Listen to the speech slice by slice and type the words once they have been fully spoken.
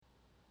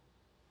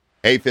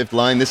Hey, Fifth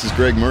Line, this is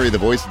Greg Murray, the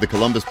voice of the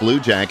Columbus Blue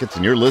Jackets,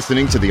 and you're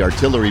listening to the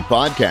Artillery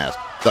Podcast,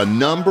 the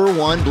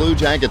 #1 Blue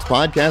Jackets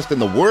podcast in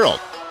the world.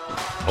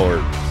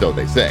 Or so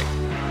they say.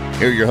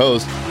 Here are your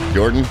hosts,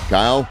 Jordan,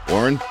 Kyle,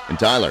 Warren, and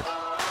Tyler.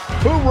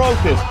 Who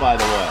wrote this, by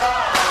the way?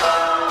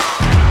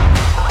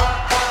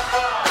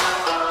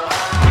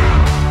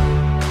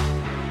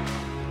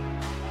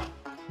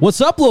 What's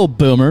up, little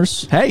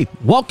boomers? Hey,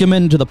 welcome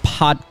into the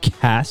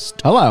podcast.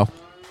 Hello.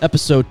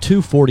 Episode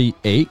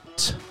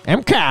 248.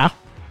 I'm Kyle.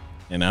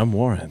 And I'm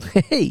Warren.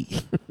 Hey.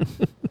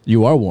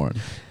 You are Warren.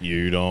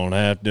 You don't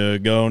have to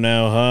go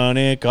now,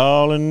 honey.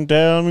 Call and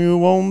tell me you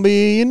won't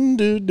be in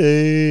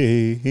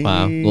today.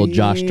 Wow. Little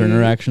Josh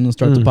Turner action to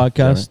start the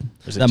podcast.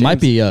 That might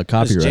be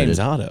copyrighted. James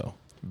Otto.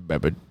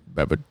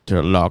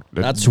 To lock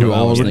the That's who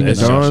I was thinking.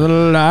 Turn the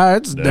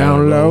lights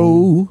down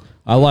low.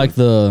 I like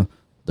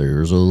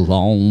there's a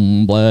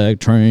long black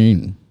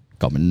train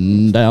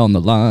coming down the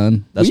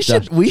line. That's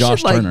We Josh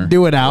should Turner.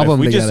 do an album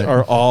we together. just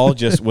are all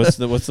just what's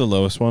the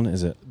lowest one?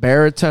 Is it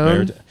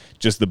Baritone.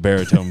 just the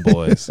baritone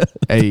boys?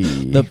 Hey.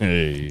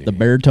 The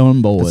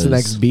Baritone Boys. That's the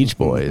next Beach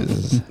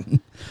Boys.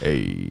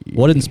 Hey.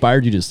 What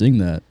inspired you to sing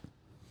that?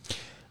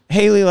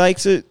 Haley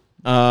likes it.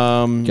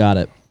 Got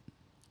it.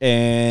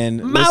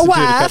 And My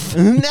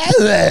listened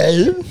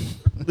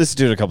wife. listened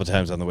to it a couple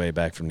times on the way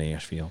back from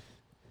Nashville.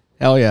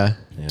 Hell yeah.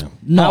 Yeah.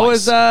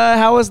 Nice.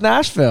 How was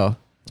Nashville?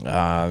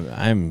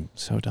 I'm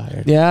so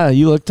tired. Yeah,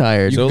 you look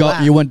tired.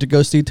 You went to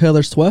go see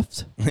Taylor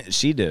Swift?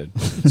 She did.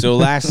 So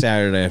last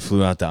Saturday, I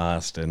flew out to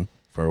Austin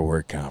for a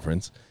work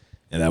conference,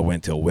 and I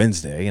went till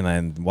Wednesday.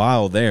 And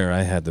while there,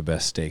 I had the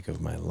best steak of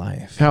my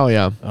life. Hell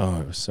yeah.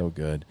 Oh, it was so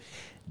good.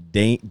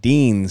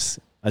 Dean's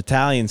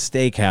Italian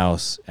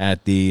Steakhouse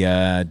at the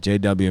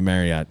JW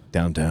Marriott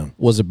downtown.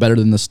 Was it better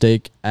than the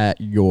steak at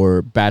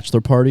your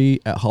bachelor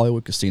party at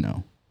Hollywood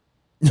Casino?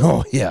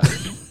 Oh, yeah.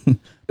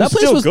 That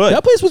place was good.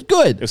 That place was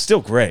good. It was still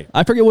great.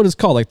 I forget what it's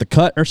called, like the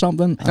Cut or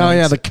something. Oh,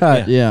 yeah, the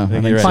cut. Yeah, I think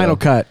I think you're right. Final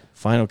cut.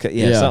 Final cut.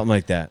 Yeah, Yeah. something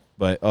like that.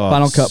 But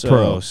Final Cut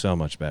Pro. So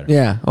much better.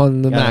 Yeah,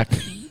 on the Mac.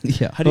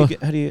 Yeah. How do you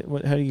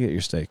get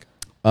your steak?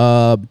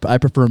 I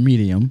prefer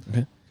medium.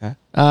 Okay.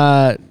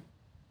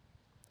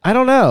 I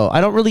don't know.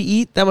 I don't really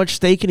eat that much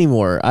steak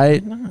anymore. I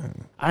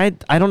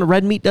don't know.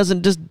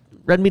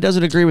 Red meat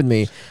doesn't agree with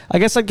me. I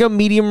guess I'd go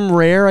medium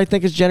rare. I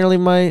think is generally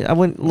I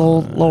went a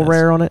little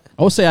rare on it.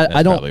 I would say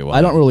I don't probably why.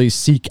 I don't really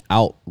seek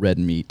out red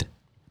meat,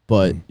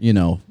 but you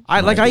know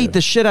I eat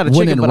the shit out of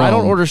When chicken, in but I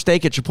don't Rome. order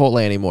steak at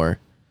Chipotle anymore.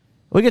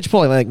 We get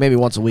Chipotle like maybe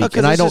once a week,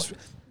 and I don't.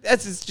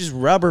 It's just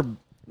rubber.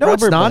 No,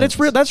 rubber it's not. buns. It's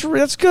real.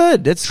 That's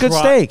good. It's good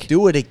steak.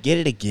 Do it. Get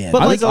it again.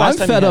 But I'm like the I'm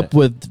fed up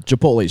with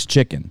Chipotle's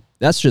chicken.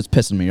 That's just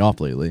pissing me off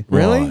lately.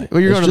 Really? Why?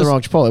 Well, you're It's going to the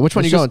just- wrong Chipotle. Which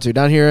one are it's you going just to?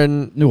 Down here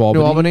in New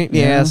Albany?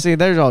 Yeah. Yeah. See,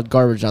 there's all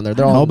garbage down there.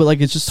 They're all No, but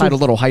like it's just so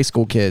titled little high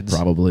school kids.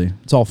 probably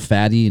it's all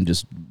fatty and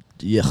just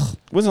yuck.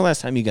 When's the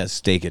last time you got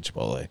steak at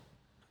Chipotle?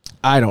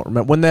 I don't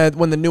remember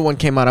when the new one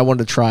came out. I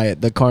wanted to try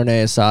it. The carne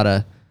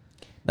asada.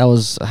 That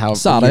was how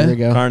Asada? a year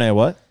ago. Carne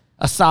what?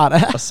 Asada.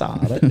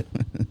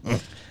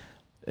 Asada.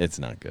 It's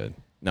not good.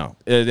 No,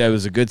 it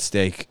was a good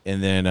steak.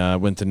 And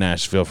then went to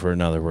Nashville for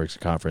another works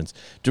conference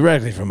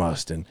directly from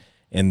Austin.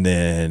 And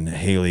then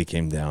Haley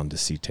came down to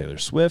see Taylor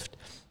Swift.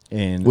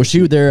 And Was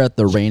she there at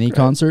the rainy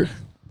concert?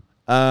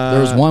 Uh,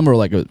 There was one where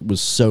like it was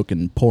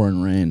soaking,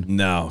 pouring rain.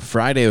 No,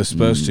 Friday was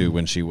supposed to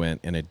when she went,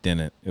 and it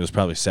didn't. It was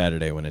probably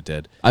Saturday when it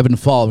did. I've been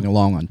following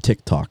along on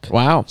TikTok.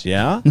 Wow.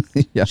 Yeah?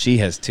 Yeah. She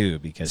has too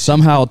because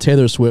Somehow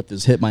Taylor Swift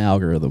has hit my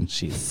algorithm.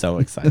 she's so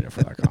excited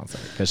for that concert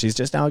because she's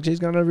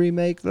going to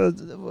remake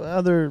the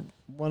other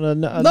one,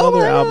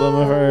 another album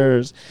of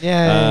hers.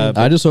 Yeah.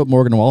 I just hope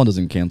Morgan Wallen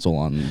doesn't cancel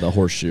on the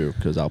Horseshoe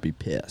because I'll be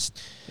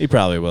pissed. He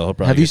probably will. He'll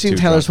probably Have you get seen too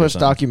Taylor drunk or Swift's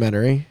something.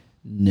 documentary?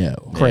 No.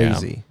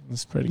 Crazy. Yeah,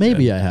 it's pretty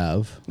Maybe good. I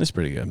have. It's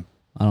pretty good.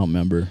 I don't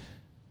remember.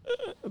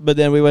 But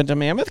then we went to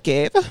Mammoth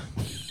Cave.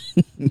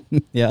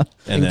 Yeah.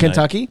 In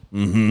Kentucky?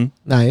 Mm-hmm.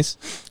 Nice.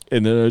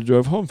 And then I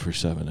drove home for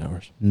 7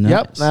 hours. Nice.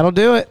 Yep, that'll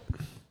do it.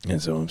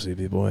 And so I'm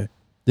CP boy.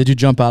 Did you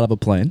jump out of a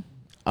plane?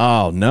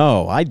 Oh,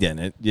 no, I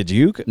didn't. Did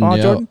you, No,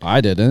 Jordan?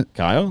 I didn't.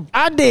 Kyle?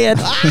 I did.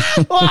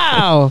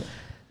 Wow.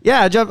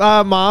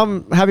 Yeah,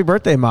 Mom, happy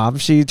birthday, Mom.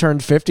 She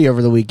turned 50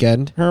 over the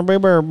weekend. Herbie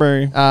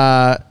Burberry.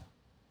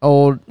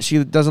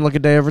 She doesn't look a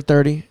day over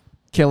 30.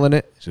 Killing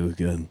it. She was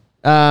good.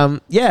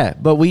 Yeah,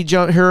 but we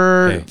jumped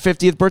her Hey.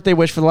 50th birthday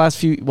wish for the last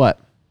few, what?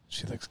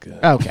 She looks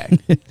good. Okay.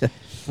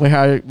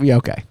 we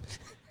okay.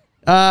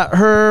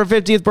 Her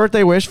 50th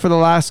birthday wish for the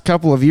last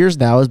couple of years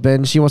now has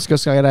been she wants to go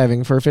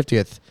skydiving for her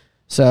 50th.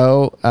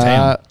 So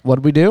what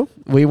did we do?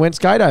 We went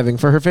skydiving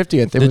for her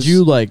 50th. Did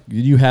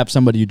you have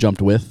somebody you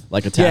jumped with,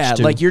 like attached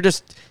to? Yeah, like you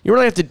just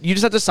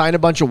have to sign a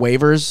bunch of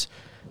waivers,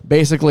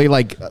 basically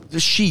like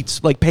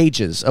sheets, like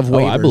pages of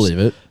waivers. I believe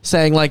it.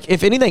 Saying like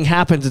if anything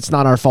happens, it's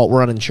not our fault.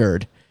 We're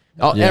uninsured.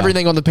 Yeah.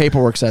 Everything on the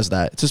paperwork says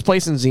that. It's this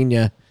place in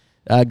Xenia,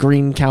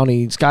 Greene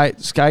County, Sky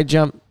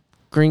Jump,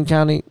 Greene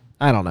County.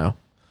 I don't know.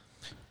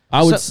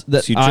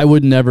 I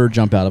would never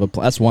jump out of a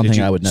plane. That's one thing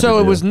I would never So do.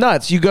 it was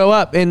nuts. You go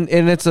up and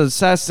it's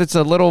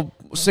a little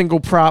single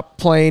prop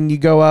plane. You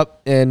go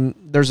up and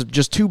there's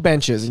just 2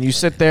 benches, and you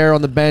sit there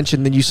on the bench,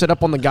 and then you sit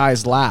up on the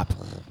guy's lap.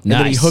 And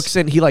then he hooks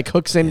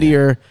into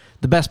your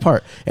the best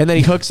part. And then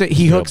he hooks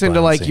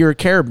into like your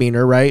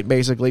carabiner, right?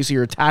 Basically, so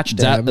you're attached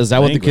to him. Is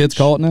that what the kids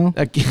call it now?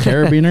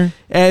 Carabiner?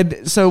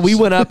 And so we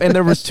went up, and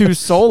there was 2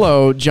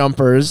 solo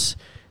jumpers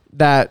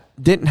that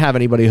didn't have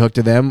anybody hooked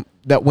to them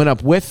that went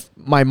up with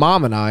my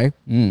mom and I.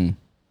 And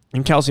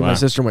Kelsey, my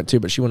sister, went too,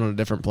 but she went on a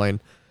different plane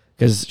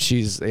because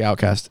she's the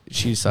outcast.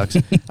 She sucks.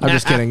 I'm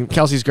just kidding.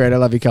 Kelsey's great. I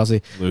love you,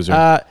 Kelsey.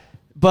 Loser.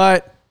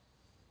 But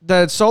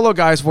the solo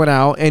guys went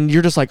out, and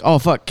you're just like, oh,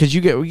 fuck, because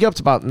you get up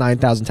to about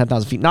 9,000,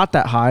 10,000 feet. Not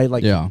that high,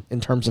 like in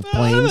terms of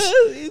planes,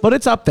 but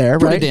it's up there,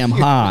 Pretty right? damn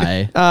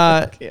high.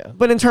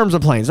 But in terms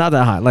of planes, not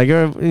that high. Like,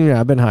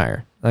 I've been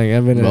higher. Like,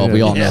 I've been. Well,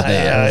 we all know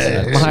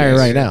that. I'm higher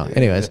right now.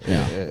 Anyways.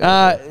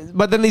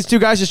 But then these 2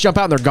 guys just jump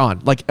out and they're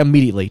gone, like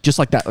immediately, just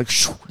like that, like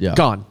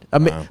gone.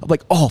 I'm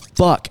like, oh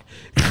fuck,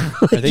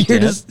 like, you're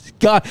just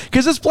gone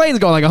because this plane's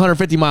going like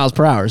 150 miles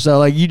per hour. So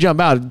like you jump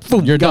out,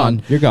 boom, You're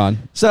done. You're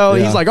gone. So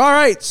he's like, all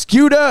right,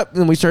 scoot up,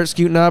 and we start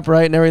scooting up,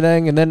 right, and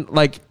everything, and then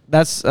like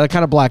that's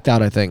kind of blacked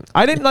out. I think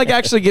I didn't like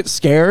actually get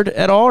scared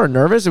at all or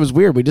nervous. It was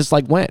weird. We just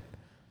like went.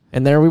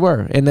 And there we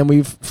were, and then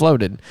we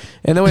floated,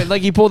 and then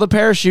like you pull the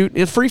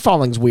parachute. Free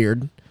falling's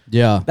weird.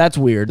 Yeah, that's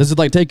weird. Does it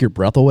like take your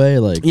breath away?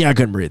 Like, yeah, I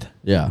couldn't breathe.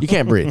 Yeah, you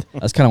can't breathe.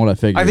 That's kind of what I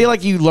figured. I feel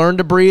like you learn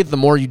to breathe the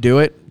more you do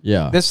it.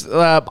 Yeah. This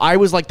I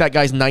was like that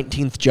guy's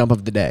 19th jump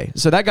of the day.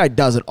 So that guy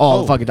does it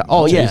all the fucking time.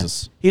 Oh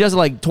Jesus. Yeah, he does it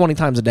like 20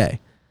 times a day,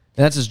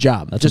 and that's his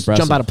job. That's just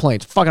impressive. jump out of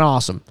planes. Fucking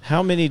awesome.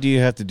 How many do you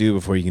have to do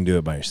before you can do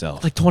it by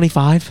yourself? Like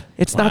 25.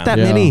 It's not that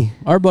Yeah. many.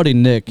 Our buddy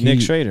Nick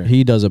Schrader.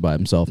 he does it by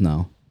himself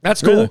now.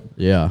 That's cool. Really?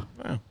 Yeah.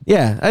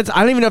 Yeah, I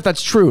don't even know if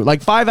that's true.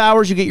 Like 5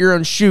 hours, you get your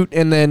own chute,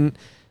 and then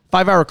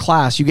 5-hour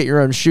class, you get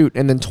your own chute,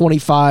 and then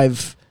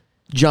 25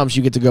 jumps,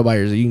 you get to go by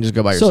yourself. You can just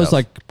go by yourself. So it's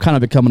like kind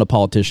of becoming a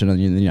politician in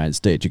the United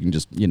States. You can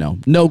just,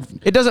 no.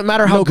 It doesn't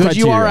matter how good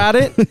you are at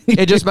it.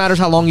 It just matters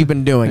how long you've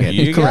been doing it.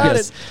 You got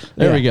it.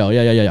 There we go.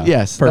 Yeah.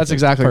 Yes, Perfect. that's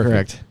exactly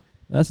correct.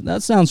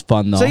 That sounds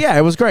fun though. So yeah,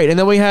 it was great. And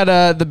then we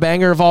had the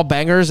banger of all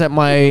bangers at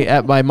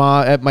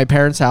my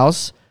parents'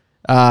 house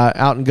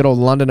out in good old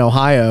London,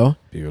 Ohio.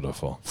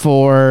 Beautiful.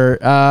 For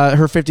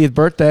her 50th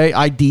birthday,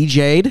 I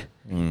DJ'd.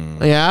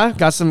 Yeah,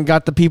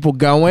 got the people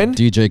going.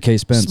 DJ K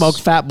Spence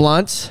Smoked fat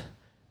blunts.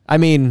 I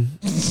mean,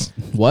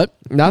 what?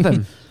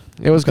 Nothing.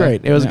 It was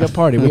great. It was a good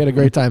party. We had a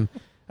great time.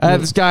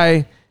 This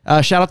guy,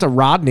 shout out to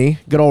Rodney,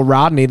 good old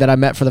Rodney that I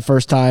met for the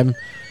first time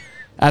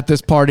at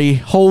this party.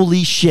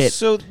 Holy shit.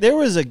 So there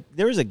was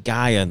a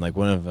guy on like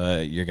one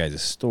of your guys'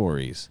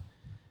 stories.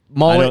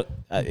 Mullet,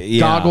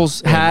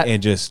 goggles, hat,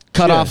 and just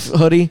cut off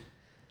hoodie.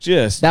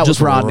 That was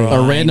Rodney.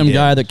 A random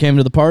guy that came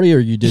to the party, or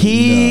you didn't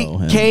know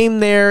him? He came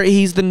there.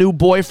 He's the new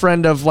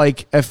boyfriend of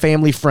like a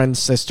family friend's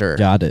sister.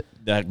 Got it.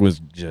 That was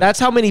just... That's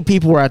how many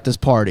people were at this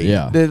party.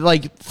 Yeah.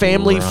 Like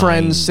family,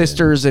 friends,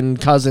 sisters,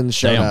 and cousins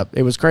showed up.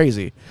 It was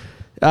crazy.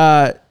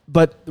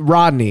 But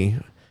Rodney,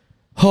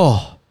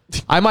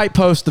 I might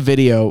post the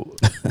video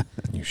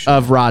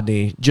of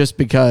Rodney just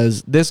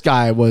because this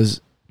guy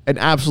was an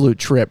absolute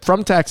trip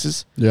from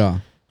Texas. Yeah.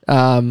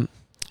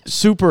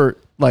 Super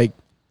like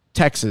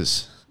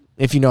Texas,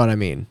 if you know what I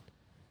mean.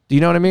 Do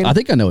you know what I mean? I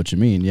think I know what you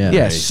mean. Yeah.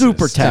 Yeah,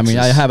 super Texas. I mean,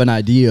 I have an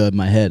idea in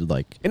my head,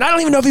 like. And I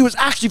don't even know if he was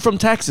actually from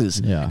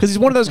Texas. Yeah. Because he's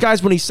one of those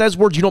guys, when he says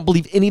words, you don't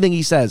believe anything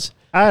he says.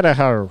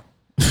 Idaho.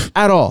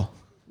 At all.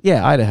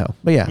 Yeah, Idaho.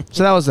 But yeah,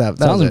 so that was that.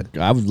 That was it.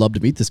 I would love to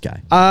meet this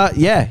guy.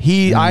 Yeah,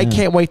 I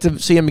can't wait to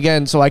see him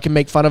again so I can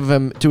make fun of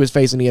him to his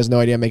face and he has no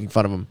idea I'm making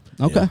fun of him.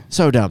 Okay.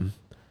 So dumb.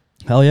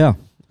 Hell yeah.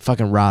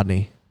 Fucking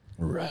Rodney.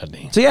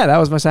 Rodney. So yeah, that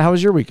was my. How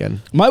was your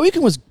weekend? My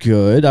weekend was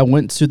good. I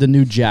went to the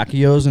new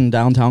Jackios in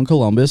downtown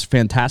Columbus.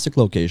 Fantastic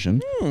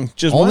location.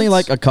 Just only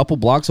once? like a couple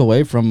blocks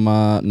away from.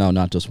 No,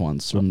 not just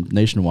once. From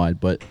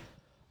Nationwide, but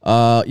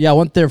yeah, I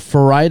went there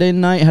Friday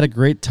night. Had a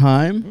great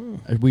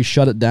time. We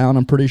shut it down.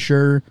 I'm pretty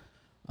sure.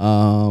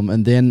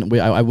 And then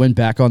I went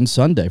back on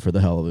Sunday for the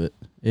hell of it,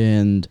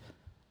 and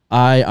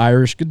I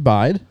Irish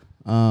goodbyed.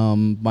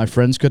 My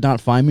friends could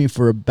not find me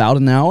for about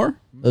an hour.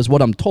 Is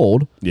what I'm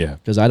told. Yeah,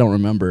 because I don't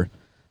remember.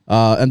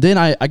 And then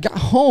I got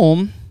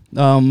home.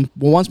 Well,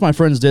 once my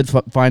friends did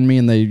find me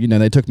and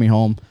they took me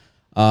home.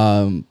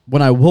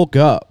 When I woke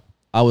up,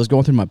 I was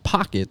going through my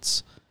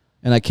pockets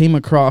and I came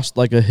across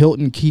like a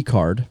Hilton key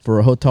card for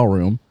a hotel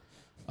room.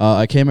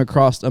 I came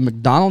across a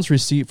McDonald's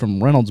receipt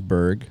from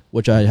Reynoldsburg,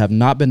 which I have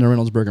not been to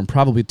Reynoldsburg in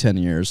probably 10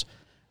 years.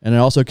 And I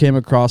also came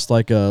across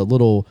like a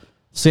little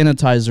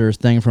sanitizer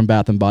thing from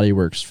Bath and Body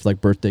Works,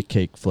 like birthday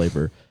cake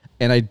flavor.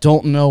 And I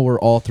don't know where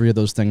all three of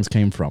those things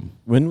came from.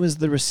 When was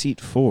the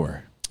receipt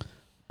for?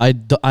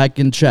 I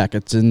can check.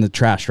 It's in the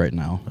trash right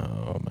now.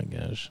 Oh my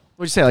gosh.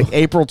 What'd you say, like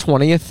April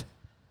 20th?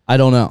 I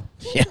don't know.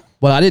 Yeah.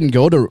 But I didn't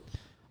go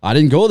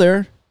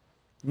there.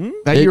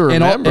 That you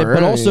remember.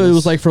 But also it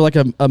was like for like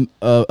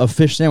a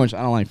fish sandwich.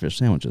 I don't like fish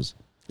sandwiches.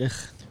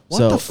 What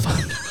the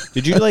fuck?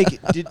 Did you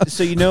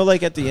so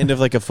like at the end of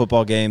like a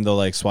football game they'll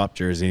like swap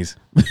jerseys?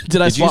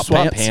 Did I swap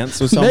pants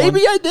with someone?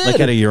 Maybe I did. Like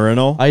at a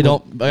urinal? I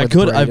don't. I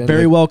could. I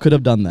very well could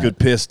have done that. Good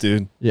piss,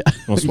 dude. Yeah.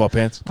 Want to swap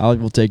pants? I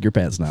will take your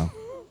pants now.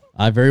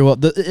 I very well.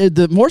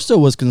 The more so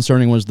was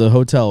concerning was the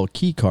hotel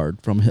key card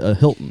from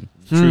Hilton.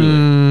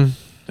 Truly.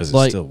 Does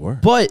it still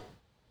work? But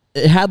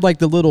it had like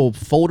the little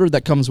folder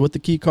that comes with the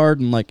key card,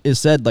 and like it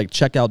said like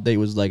checkout date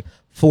was like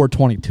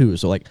 4/22.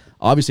 So like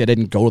obviously I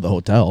didn't go to the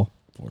hotel.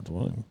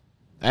 4/20.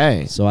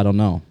 Hey, So I don't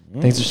know.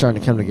 things are starting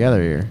to come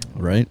together here.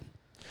 Right.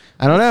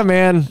 I don't know,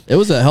 man. It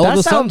was a hell of a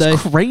That sounds Sunday.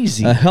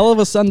 crazy. A hell of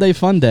a Sunday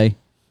fun day.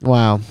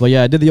 Wow. But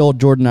yeah, I did the old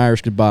Jordan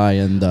Irish goodbye,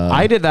 and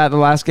I did that the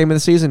last game of the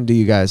season. Do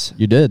you guys?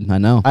 You did. I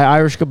know. I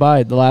Irish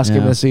goodbye the last game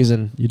Yeah. of the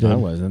season. You did. I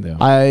wasn't. Yeah.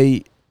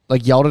 I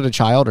like yelled at a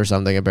child or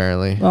something.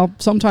 Apparently, Well,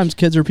 sometimes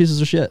kids are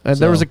pieces of shit. and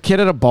there was a kid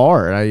at a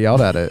bar, and I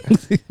yelled at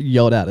it.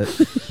 yelled at it.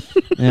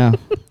 Yeah,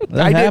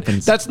 that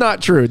happens. That's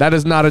not true. That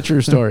is not a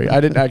true story. I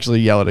didn't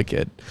actually yell at a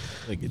kid.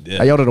 Like it did.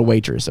 I yelled at a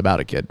waitress about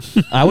a kid.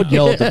 I would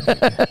yell at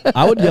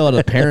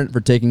a parent for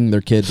taking their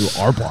kid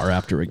to our bar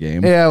after a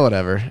game. Yeah,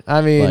 whatever.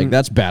 I mean, Like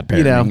that's bad parenting.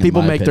 you know, in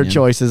people my make their opinion.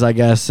 choices, I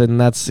guess, and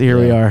that's here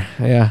we Yeah. are.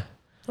 Yeah.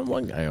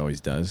 One guy always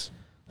does.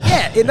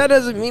 Yeah, and that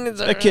doesn't mean it's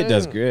That kid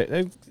does great.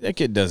 That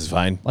kid does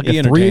fine. Like He a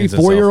entertains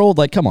 3-4-year-old.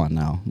 Like, come on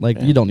now.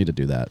 Like, you don't need to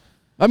do that.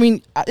 I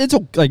mean, it's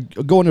like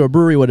going to a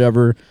brewery,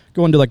 whatever.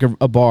 Going to like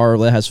a bar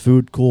that has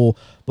food, cool.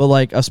 But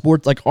like a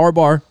sports, like our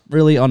bar,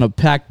 really on a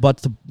packed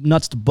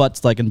nuts to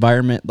butts like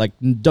environment. Like,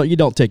 you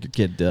don't take your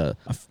kid to.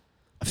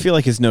 I feel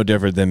like it's no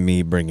different than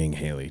me bringing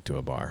Haley to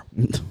a bar.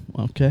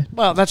 Okay.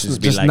 Well, that's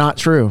Just just be like- not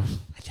true.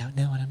 I don't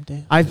know what I'm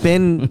doing. I've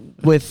been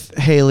with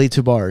Haley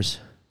to bars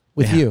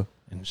with you.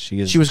 And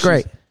she was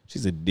great.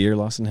 She's a deer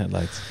lost in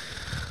headlights.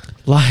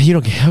 You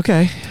don't get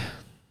okay.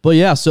 But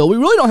yeah, so we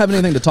really don't have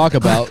anything to talk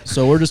about.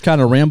 So we're just kind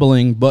of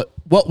rambling. But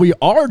what we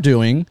are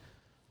doing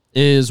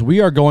is we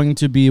are going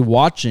to be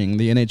watching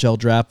the NHL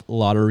Draft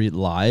Lottery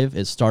live.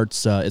 It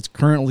starts. It's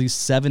currently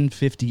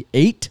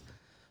 7:58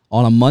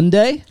 on a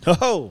Monday.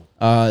 Oh.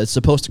 It's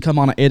supposed to come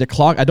on at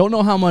 8:00. I don't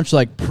know how much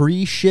like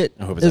pre-shit.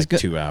 I hope it's like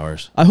 2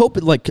 hours. I hope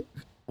it like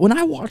when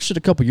I watched it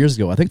a couple years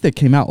ago. I think they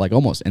came out like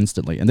almost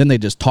instantly, and then they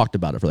just talked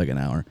about it for like an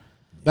hour.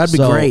 That'd be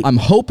So great. I'm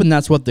hoping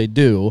that's what they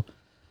do.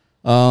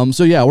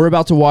 So yeah, we're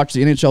about to watch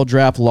the NHL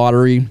Draft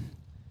Lottery.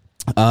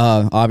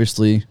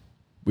 Obviously,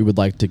 we would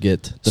like to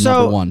get the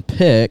number one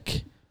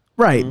pick.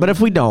 Right, but if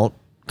we don't,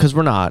 because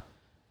we're not,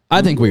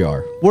 I think we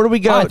are. where do we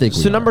go? I think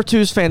we So are. number 2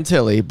 is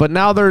Fantilli, but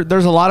now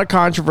there's a lot of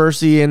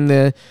controversy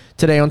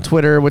today on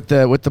Twitter with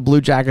the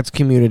Blue Jackets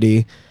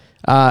community.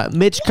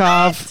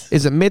 Mitchkov,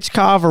 is it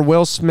Mitchkov or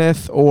Will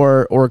Smith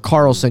or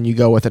Carlson you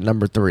go with at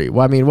number 3?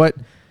 Well, I mean, what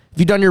have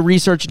you done your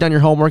research, you done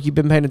your homework, you've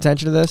been paying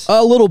attention to this?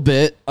 A little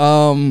bit.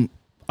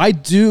 I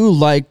do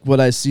like what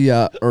I see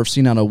or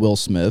seen out of Will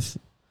Smith.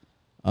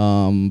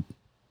 And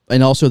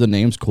also the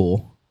name's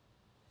cool.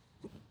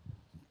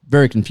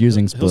 Very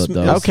confusing split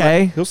though.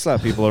 Okay. He'll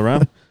slap people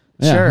around.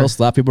 Yeah, Sure. he'll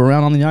slap people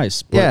around on the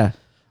ice. But, Yeah.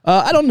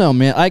 I don't know,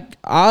 man.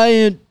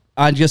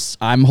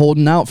 I'm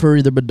holding out for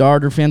either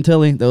Bedard or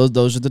Fantilli.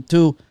 Those are the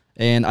two.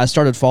 And I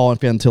started following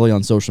Fantilli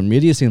on social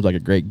media. Seems like a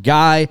great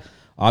guy.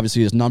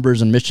 Obviously, his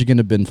numbers in Michigan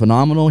have been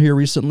phenomenal here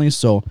recently.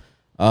 So,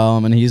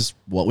 and he's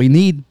what we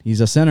need.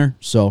 He's a center.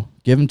 So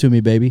give him to me,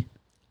 baby.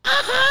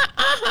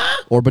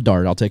 Or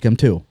Bedard. I'll take him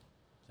too.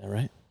 Is that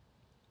right?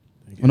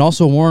 And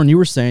also, Warren, you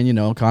were saying,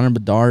 Connor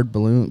Bedard,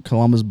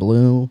 Columbus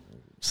Blue.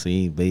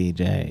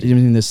 CBJ.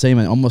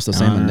 Even almost the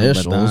same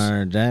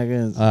initials.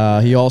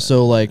 Jackets. He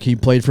also he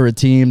played for a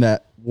team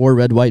that wore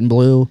red, white, and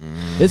blue.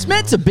 It's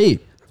meant to be.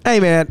 Hey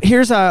man,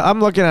 here's how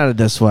I'm looking at it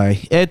this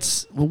way.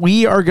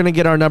 We are gonna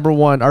get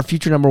our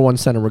future number 1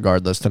 center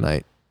regardless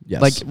tonight.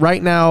 Yes. Like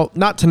right now,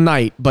 not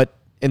tonight, but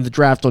in the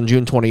draft on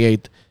June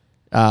 28th,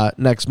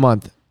 next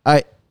month.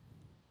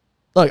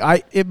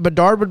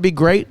 Bedard would be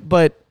great,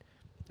 but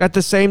at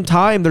the same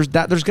time, there's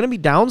gonna be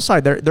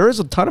downside. There is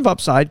a ton of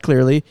upside,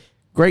 clearly.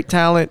 Great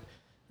talent,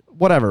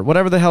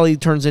 whatever the hell he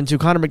turns into.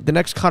 The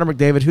next Connor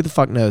McDavid, who the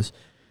fuck knows?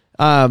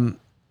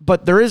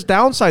 But there is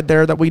downside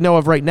there that we know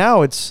of right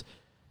now. It's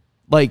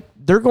like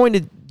they're going to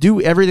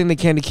do everything they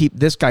can to keep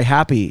this guy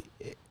happy,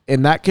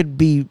 and that could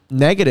be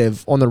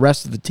negative on the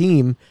rest of the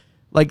team.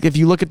 Like if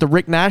you look at the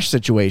Rick Nash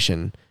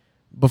situation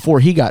before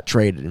he got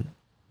traded,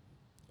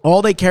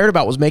 all they cared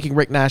about was making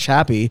Rick Nash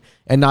happy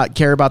and not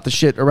care about the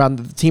shit around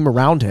the team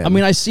around him. I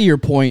mean, I see your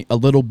point a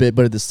little bit,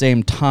 but at the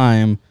same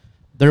time,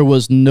 there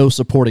was no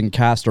supporting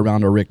cast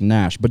around a Rick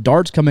Nash.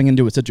 Bedard's coming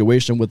into a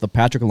situation with a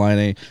Patrick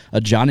Laine, a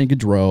Johnny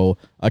Gaudreau,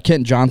 a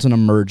Kent Johnson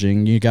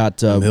emerging. You got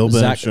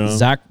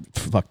Zach.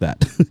 Fuck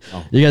that.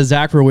 You got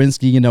Zach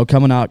Rowinski,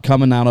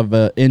 coming out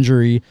of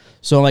injury.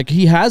 So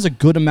he has a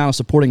good amount of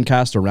supporting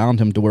cast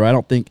around him to where I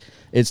don't think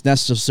it's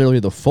necessarily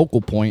the focal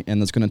point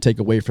and it's going to take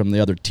away from the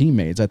other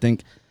teammates. I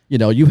think you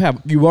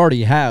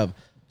already have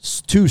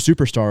 2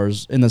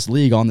 superstars in this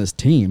league on this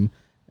team.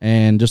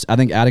 And just, I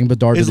think adding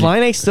Bedard. Is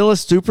Laine still a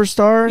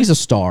superstar? He's a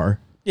star.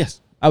 Yes.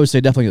 I would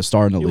say definitely a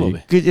star in the will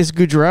league. Is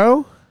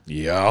Gaudreau?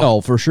 Yeah. Oh,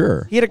 for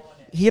sure. He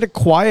had a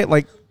quiet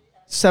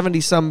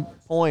 70-some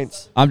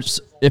points.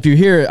 If you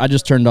hear it, I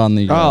just turned on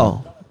the.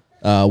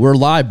 We're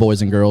live,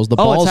 boys and girls. The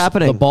balls, it's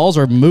happening. The balls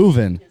are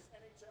moving.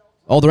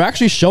 Oh, they're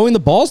actually showing the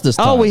balls this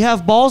time. Oh, we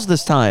have balls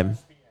this time.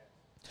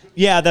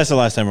 Yeah, that's the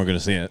last time we're going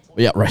to see it.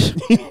 Yeah, right.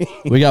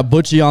 We got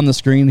Butchie on the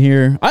screen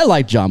here. I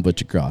like John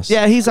Butchie Cross.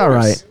 Yeah, he's all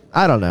right.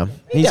 I don't know.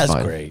 He does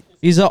fine. great.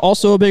 He's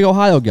also a big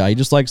Ohio guy. He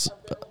just likes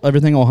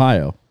everything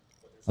Ohio.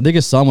 I think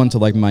his son went to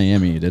like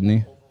Miami, didn't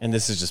he? And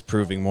this is just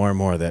proving more and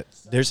more that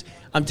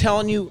I'm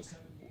telling you,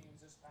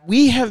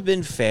 we have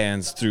been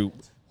fans through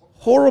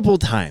horrible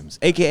times,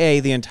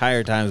 a.k.a. the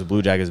entire time the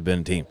Blue Jackets have been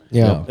a team.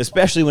 Yeah.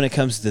 Especially when it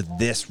comes to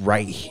this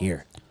right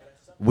here.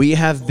 We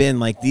have been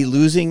like the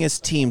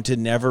losingest team to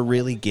never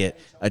really get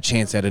a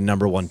chance at a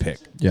number 1 pick.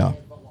 Yeah.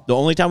 The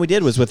only time we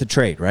did was with a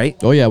trade, right?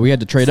 Oh, yeah. We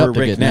had to trade For up to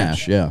Rick get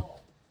Nash. Yeah.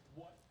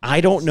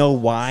 I don't know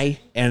why,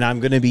 and I'm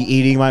going to be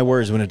eating my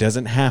words when it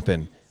doesn't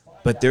happen,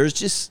 but there's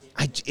just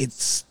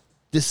it's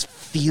this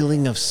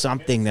feeling of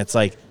something that's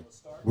like,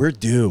 we're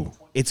due.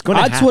 It's going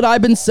to happen. That's what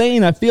I've been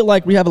saying. I feel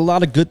like we have a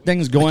lot of good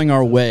things going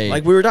our way.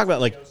 Like we were talking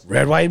about, like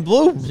red, white, and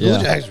blue. Yeah.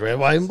 Blue Jackets, red,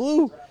 white, and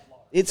blue.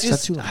 It's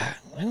just, I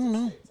don't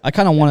know. I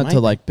kind of want it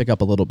to like pick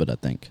up a little bit, I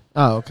think.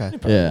 Oh, okay.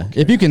 Yeah.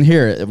 If you can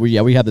hear it, we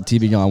have the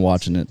TV on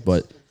watching it,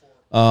 but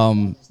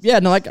yeah,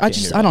 no, like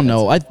I don't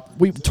know.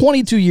 We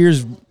 22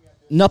 years,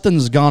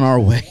 nothing's gone our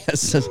way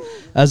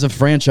as a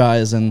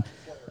franchise,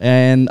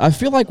 and I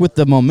feel like with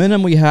the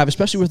momentum we have,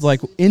 especially with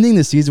like ending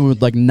the season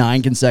with like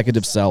 9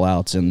 consecutive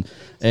sellouts,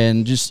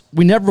 and just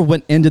we never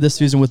went into this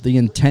season with the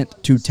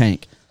intent to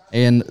tank,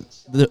 and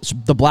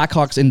the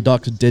Blackhawks and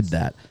Ducks did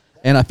that,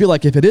 and I feel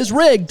like if it is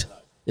rigged,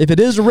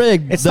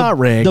 it's not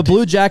rigged. The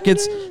Blue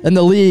Jackets and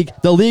the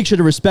league should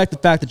respect the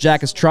fact that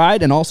Jackets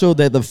tried, and also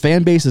that the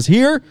fan base is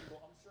here.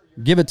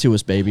 Give it to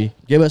us, baby.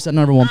 Give us that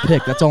number 1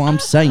 pick. That's all I'm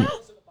saying.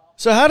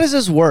 So how does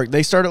this work?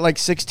 They start at like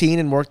 16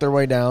 and work their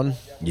way down.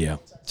 Yeah.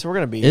 So we're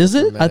gonna be. Is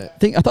here it? for a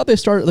minute. I thought they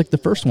started like the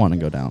first one and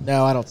go down.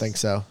 No, I don't think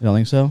so. You don't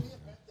think so?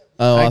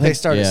 Oh, I think they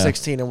start yeah. at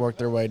 16 and work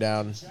their way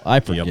down.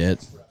 I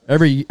forget.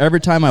 Every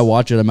time I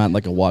watch it, I'm at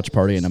like a watch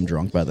party and I'm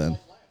drunk by then.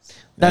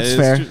 That's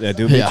fair. That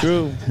do be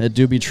true. It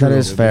do be true. That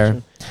is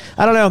fair.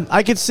 I don't know.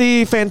 I could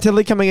see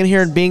Fantilli coming in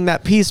here and being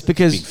that piece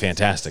because Be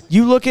fantastic.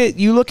 you look at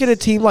a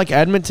team like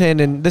Edmonton,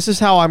 and this is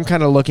how I'm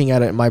kind of looking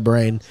at it in my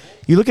brain.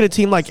 You look at a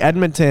team like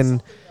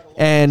Edmonton,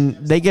 and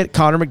they get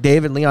Connor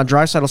McDavid, Leon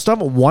Draisaitl, still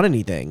haven't won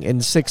anything in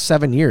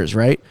 6-7 years,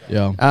 right?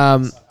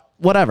 Yeah.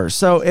 Whatever.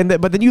 So,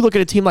 but then you look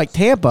at a team like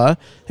Tampa,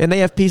 and they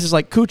have pieces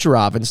like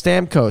Kucherov and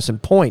Stamkos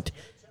and Point.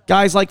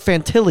 Guys like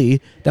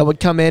Fantilli that would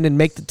come in and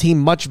make the team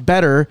much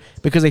better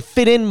because they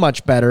fit in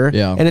much better.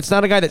 Yeah. And it's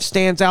not a guy that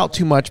stands out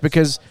too much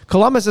because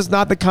Columbus is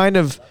not the kind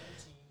of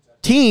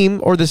team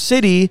or the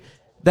city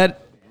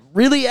that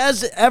really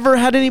has ever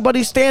had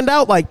anybody stand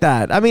out like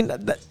that. I mean,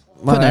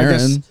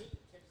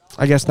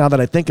 I guess now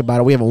that I think about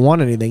it, we haven't won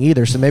anything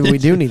either, so maybe we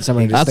do need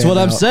somebody to That's stand what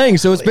I'm out. saying.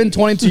 So it's been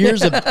 22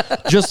 years of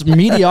just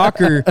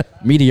mediocre.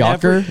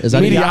 Is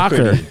that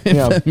Mediocre.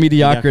 Yeah.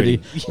 mediocrity?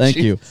 Thank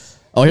you.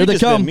 Oh, here they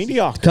come.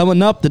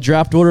 Coming up, the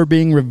draft order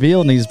being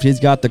revealed, and he's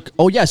got the.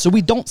 Oh yeah, so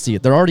we don't see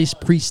it. They're already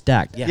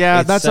pre-stacked. Yeah,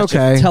 it's that's such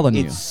okay. Telling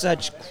you. It's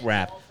such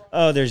crap.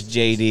 Oh, there's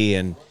JD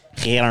and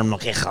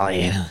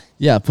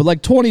Yeah, but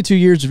like 22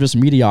 years of just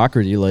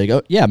mediocrity, like,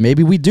 oh, yeah,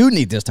 maybe we do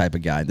need this type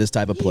of guy, this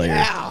type of player.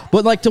 Yeah.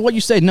 But like to what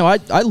you say, no,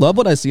 I love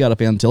what I see out of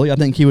Fantilli. I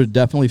think he would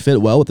definitely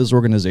fit well with this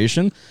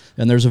organization,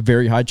 and there's a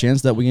very high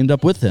chance that we end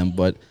up with him.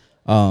 But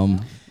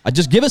I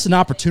just give us an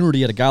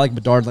opportunity at a guy like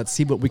Bedard. Let's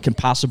see what we can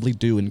possibly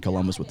do in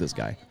Columbus with this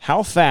guy.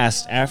 How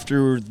fast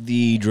after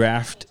the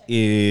draft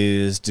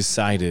is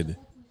decided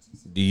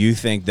do you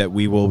think that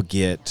we will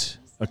get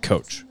a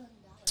coach?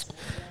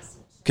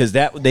 Because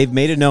they've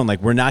made it known,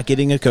 like, we're not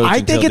getting a coach.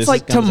 I think it's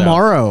like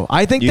tomorrow.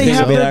 I think they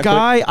have their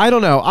guy. I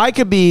don't know. I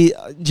could be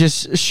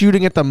just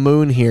shooting at the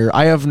moon here.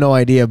 I have no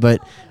idea,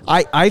 but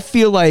I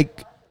feel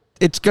like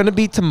it's going to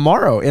be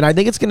tomorrow, and I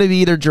think it's going to be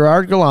either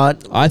Gerard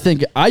Gallant. I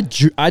think I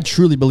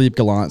truly believe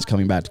Gallant's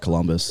coming back to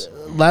Columbus.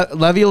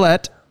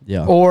 Laviolette.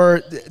 Yeah.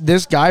 Or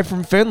this guy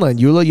from Finland,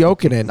 Jula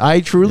Jokinen.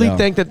 I truly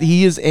think that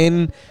he is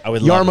in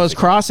Jarmo's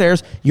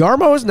crosshairs.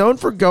 Jarmo is known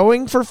for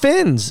going for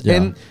Finns,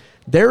 and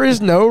there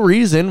is no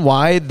reason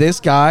why this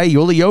guy,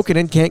 Jula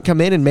Jokinen, can't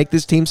come in and make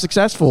this team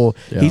successful.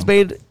 Yeah. He's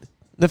made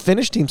the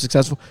Finnish team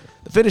successful.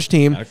 The Finnish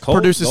team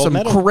produces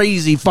some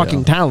crazy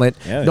fucking talent.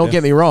 Yeah, don't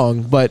get me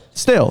wrong, but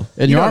still.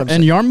 And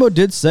Jarmo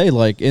did say,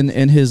 like,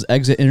 in his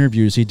exit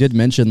interviews, he did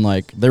mention,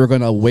 like, they were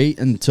going to wait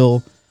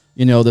until,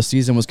 you know, the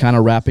season was kind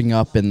of wrapping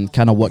up and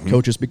kind of what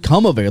coaches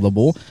become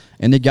available.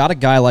 And they got a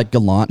guy like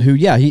Gallant who,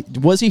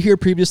 he here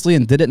previously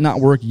and did it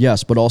not work?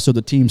 Yes, but also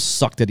the team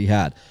sucked that he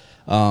had.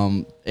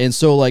 And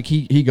so, like,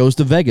 he goes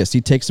to Vegas.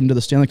 He takes them to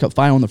the Stanley Cup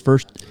final in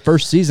the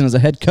first season as a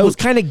head coach. Was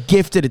kind of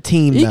gifted a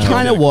team. He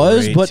kind of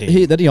was, but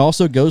he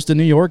also goes to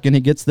New York and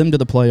he gets them to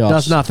the playoffs.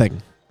 Does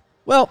nothing.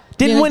 Well,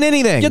 didn't win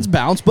anything. Gets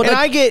bounced, but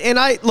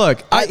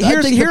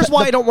here's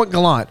why I don't want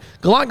Gallant.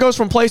 Gallant goes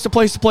from place to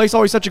place to place.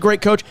 Always such a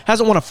great coach.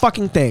 Hasn't won a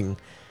fucking thing.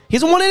 He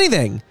hasn't won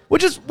anything,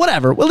 which is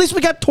whatever. Well, at least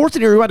we got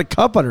Tortonier, who had a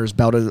cup under his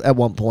belt at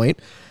one point.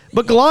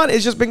 But Gallant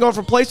has just been going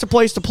from place to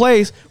place to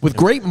place with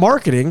great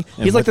marketing.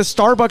 He's like the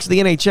Starbucks of the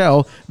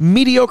NHL.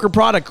 Mediocre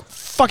product,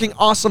 fucking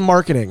awesome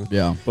marketing.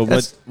 Yeah. But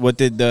what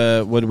did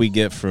we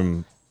get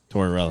from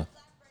Tortorella?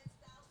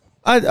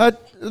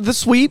 The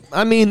sweep,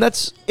 I mean,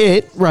 that's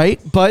it, right?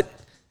 But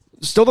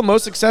still the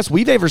most success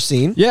we've ever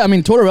seen. Yeah, I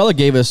mean, Tortorella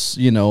gave us,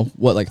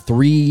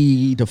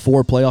 3 to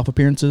 4 playoff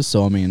appearances.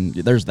 So, I mean,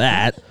 there's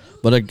that.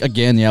 But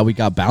again, yeah, we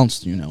got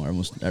bounced,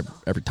 almost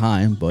every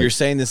time. But you're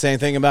saying the same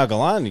thing about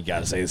Gallant. You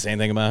got to say the same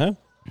thing about him.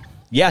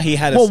 Yeah, he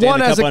had a one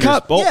Stanley as a under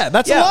cup. his bolt. Yeah,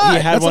 that's a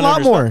lot. That's a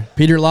lot more.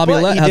 Peter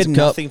Laviolette he has did a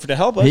cup. nothing to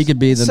help us. He could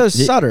be the So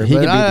Sutter, He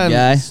could be but the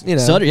guy.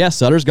 Sutter, yeah,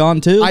 Sutter's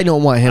gone too. I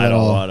don't want him I at don't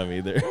all. want him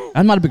either.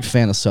 I'm not a big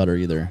fan of Sutter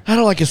either. I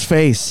don't like his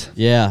face.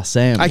 Yeah,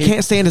 same. I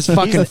can't stand his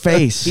fucking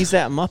face. He's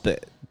that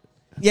Muppet.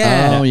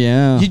 Yeah. Oh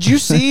yeah. Did you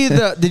see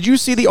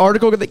the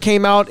article that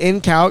came out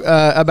in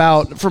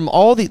about from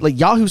all the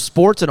Yahoo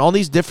Sports and all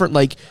these different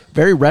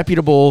very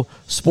reputable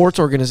sports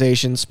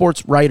organizations,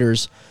 sports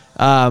writers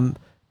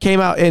came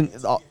out, and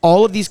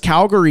all of these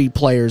Calgary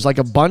players, a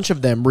bunch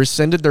of them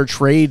rescinded their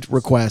trade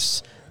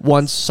requests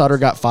once Sutter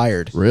got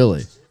fired.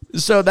 Really?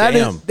 So that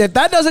Damn. if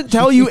that doesn't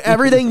tell you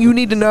everything you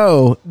need to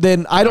know,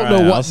 then I don't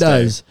know I'll what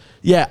does. stay.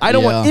 Yeah, I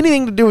don't Yeah. want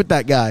anything to do with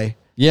that guy.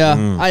 Yeah,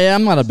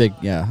 I'm not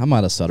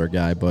a Sutter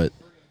guy, but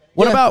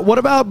What yeah.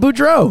 about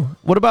Boudreaux?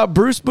 What about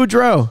Bruce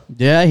Boudreaux?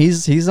 Yeah,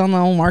 he's on the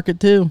whole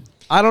market too.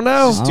 I don't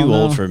know. He's I too don't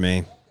old know. for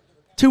me.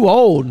 Too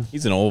old.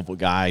 He's an old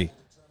guy.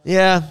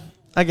 Yeah,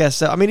 I guess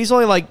so. I mean, he's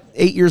only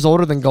 8 years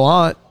older than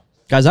Gallant.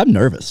 Guys, I'm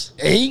nervous.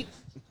 8?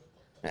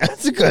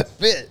 That's a good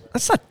fit.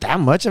 That's not that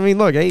much. I mean,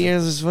 look, 8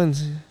 years is when.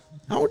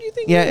 How old do you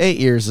think? Yeah, 8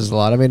 years is a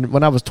lot. I mean,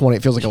 when I was 20,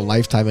 it feels like a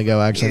lifetime ago.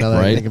 Actually, now that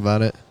I Right. think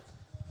about it,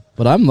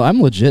 But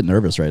I'm legit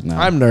nervous right now.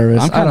 I'm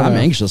nervous. I don't I'm know.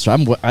 anxious.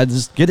 I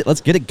just get it.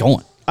 Let's get it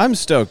going. I'm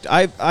stoked.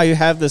 I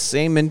have the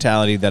same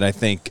mentality that I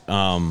think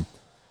one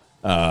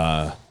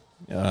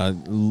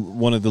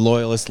of the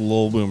loyalist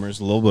Lil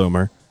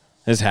Boomer,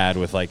 has had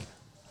with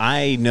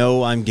I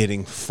know I'm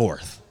getting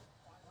 4th.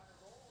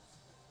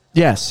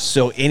 Yes.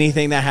 So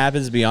anything that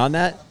happens beyond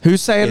that,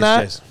 Who's saying it's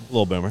that? just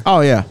Lil Boomer. Oh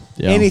yeah.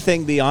 Yeah.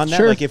 Anything beyond that,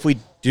 Sure. if we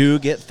do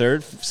get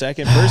 3rd,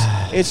 2nd,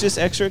 1st, it's just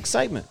extra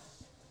excitement.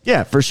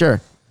 Yeah, for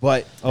sure.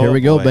 But Here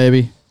we go, boy.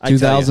 baby. I tell ya.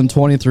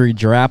 2023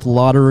 Draft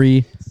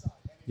Lottery.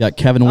 You got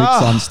Kevin Weeks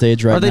on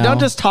stage right now. Are they done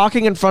just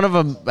talking in front of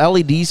a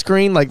LED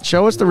screen?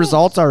 Show us the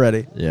results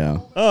already. Yeah.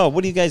 Oh,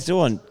 what are you guys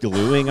doing?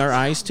 Gluing our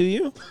eyes to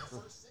you?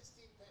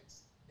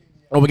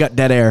 Oh, we got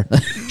dead air.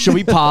 Should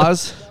we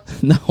pause?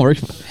 No,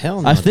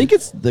 Hell no. I think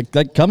it's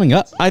coming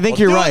up. I think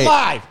you're Do it right.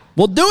 live.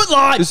 We'll do it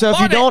live. So if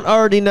you Love it. don't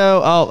already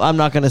know, I'm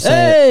not going to say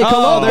Hey, it.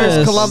 Columbus. Oh,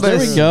 there's Columbus.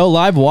 There we go.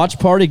 Live watch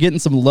party getting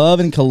some love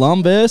in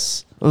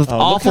Columbus. With Oh,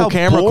 look awful how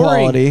camera boring-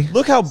 quality.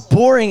 Look how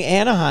boring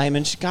Anaheim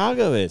and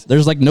Chicago is.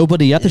 There's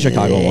nobody at the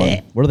Chicago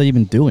one. What are they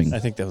even doing? I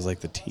think that was the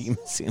team.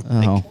 It seemed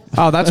like. Oh.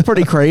 Oh, that's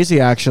pretty crazy,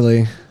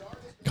 actually.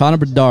 Connor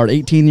Bedard,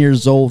 18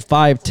 years old,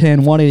 5'10",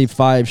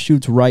 185,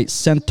 shoots right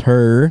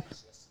center.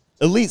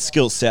 Elite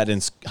skill set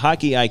and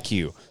hockey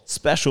IQ.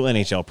 Special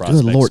NHL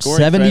prospect. Lord, Scoring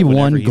threat 71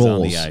 whenever he's on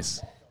the goals.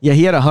 ice. Yeah,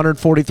 he had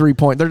 143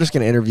 points. They're just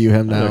going to interview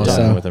him They're now. talking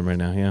So with him right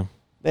now, yeah.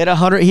 they had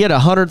 100. He had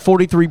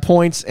 143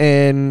 points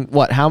in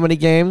how many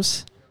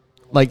games?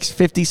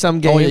 50 some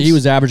games. Oh, yeah, he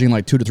was averaging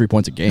 2 to 3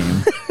 points a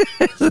game.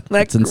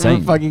 That's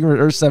insane.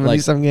 Or 70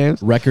 some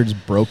games. Records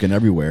broken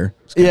everywhere.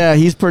 Yeah,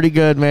 he's pretty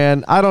good,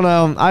 man. I don't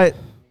know.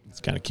 It's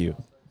kind of cute.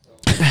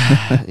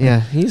 Yeah,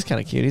 he's kind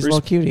of cute. He's a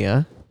little cutie,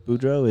 huh?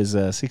 Boudreaux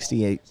is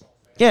 68.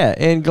 Yeah,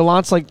 and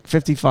Gallant's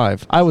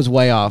 55. I was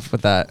way off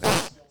with that.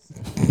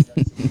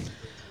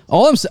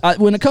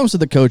 When it comes to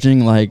the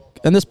coaching,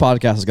 and this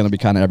podcast is going to be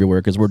kind of everywhere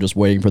because we're just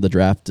waiting for the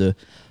draft or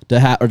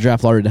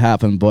draft lottery to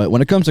happen. But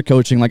when it comes to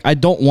coaching, I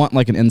don't want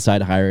an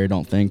inside hire. I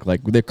don't think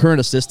the current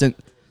assistants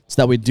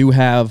that we do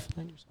have,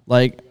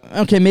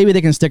 okay, maybe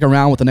they can stick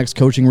around with the next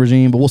coaching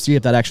regime, but we'll see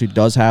if that actually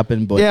does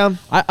happen. But Yeah.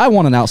 I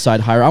want an outside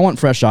hire. I want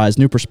fresh eyes,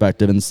 new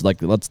perspective, and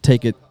let's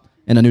take it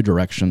in a new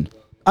direction.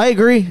 I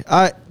agree.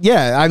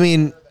 Yeah, I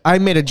mean, I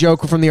made a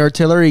joke from the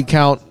artillery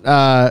count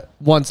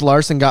once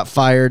Larson got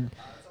fired.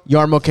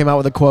 Yarmo came out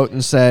with a quote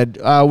and said,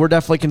 we're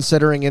definitely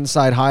considering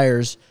inside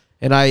hires.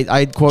 And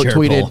I quote Jared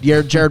tweeted,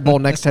 Bull. Jared Bull,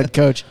 next head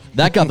coach.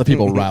 That got the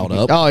people riled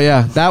up. Oh,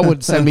 yeah. That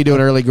would send me to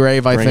an early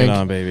grave, I Bring think. it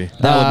on, baby.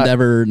 That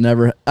would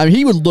never. I mean,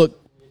 he would look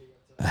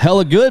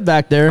hella good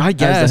back there. I as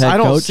guess. the head I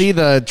don't coach. see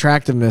the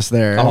attractiveness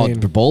there. Oh, I mean,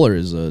 Bowler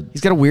is a.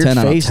 he's got a weird 10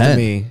 out of face to 10.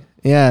 me.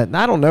 Yeah,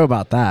 I don't know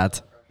about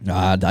that.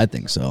 I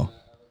think so.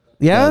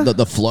 Yeah?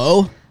 The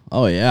flow.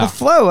 Oh yeah. The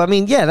flow. I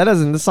mean, yeah,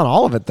 that's not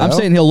all of it, though. I'm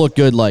saying he'll look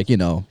good,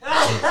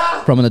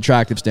 from an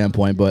attractive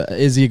standpoint. But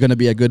is he going to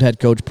be a good head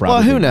coach? Probably.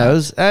 well, who not.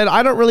 knows? And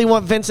I don't really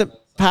want Vincent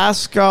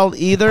Pascal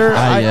either.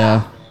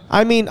 Yeah.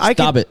 I mean, I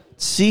Stop could it.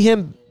 see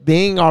him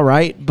being all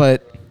right,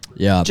 but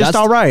Yeah, just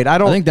all right. I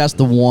think that's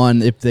the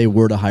one, if they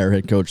were to hire a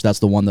head coach, that's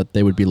the one that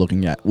they would be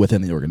looking at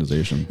within the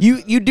organization.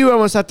 You do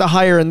almost have to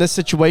hire in this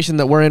situation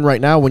that we're in right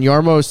now when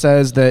Yarmo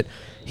says that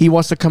he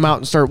wants to come out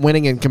and start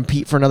winning and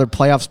compete for another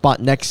playoff spot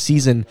next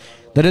season.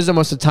 That is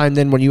almost a time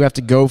then when you have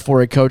to go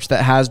for a coach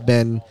that has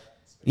been,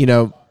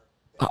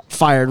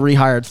 fired,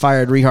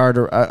 rehired,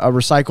 or a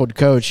recycled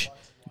coach.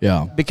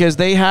 Yeah. Because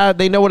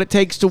they know what it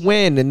takes to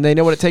win, and they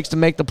know what it takes to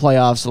make the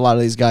playoffs. A lot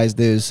of these guys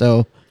do.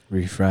 So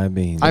refried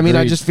beans. I mean,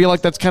 I just feel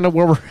like that's kind of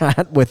where we're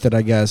at with it,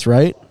 I guess,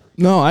 right?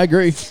 No, I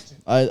agree.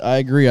 I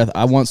agree.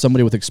 I want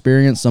somebody with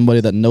experience,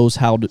 somebody that knows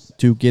how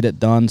to get it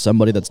done,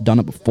 somebody that's done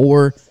it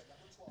before.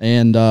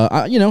 And,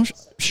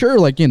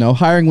 sure,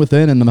 hiring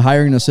within and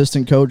hiring an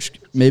assistant coach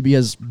maybe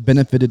has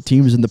benefited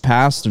teams in the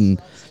past and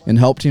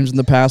helped teams in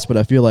the past, but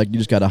I feel like you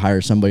just got to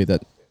hire somebody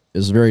that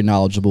is very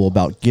knowledgeable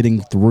about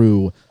getting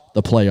through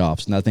the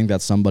playoffs. And I think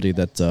that's somebody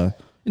that,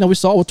 we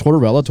saw with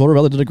Tortorella.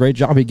 Tortorella did a great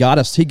job. He got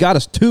us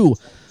to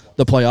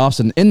the playoffs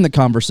and in the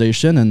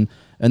conversation, and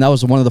that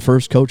was one of the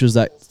first coaches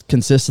that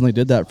consistently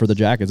did that for the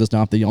Jackets. It's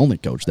not the only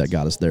coach that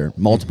got us there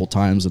multiple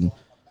times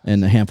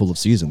in a handful of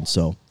seasons.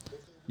 So,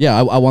 yeah,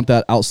 I want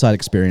that outside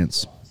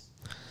experience.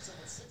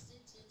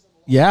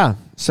 Yeah.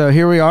 So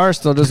here we are,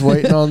 still just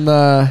waiting on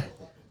the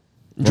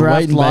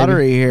draft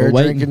lottery here,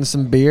 drinking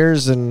some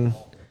beers and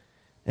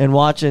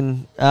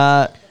watching.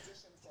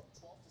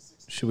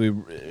 Should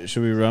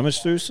we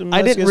rummage through some?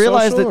 I didn't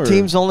realize that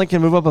teams only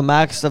can move up a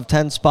max of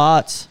 10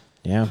 spots.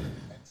 Yeah.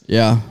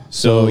 Yeah.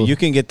 So you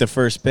can get the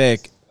first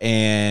pick,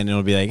 and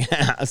it'll be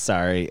like,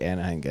 sorry,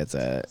 Anaheim gets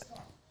it.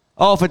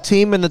 Oh, if a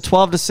team in the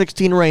 12 to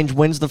 16 range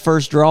wins the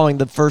first drawing,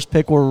 the first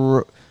pick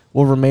will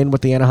remain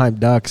with the Anaheim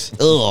Ducks.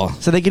 Ugh.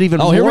 So they get even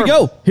more. Oh,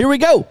 here we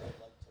go.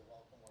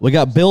 We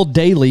got Bill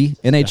Daly,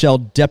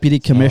 NHL Deputy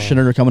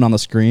Commissioner, coming on the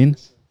screen.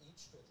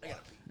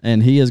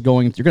 And he is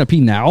going, you're going to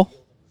pee now?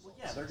 Well,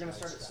 yeah, they're going to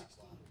start at 16.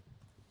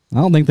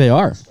 I don't think they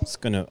are.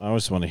 I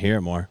just want to hear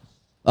it more.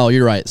 Oh,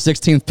 you're right.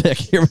 16th pick.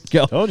 Here we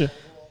go. Told you.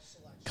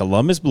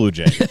 Columbus Blue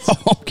Jackets.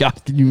 Oh, God.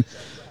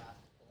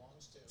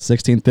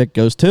 16th pick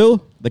goes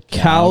to the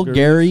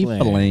Calgary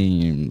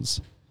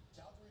Flames.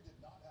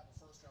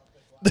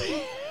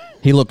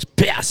 He looks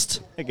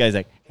pissed. That guy's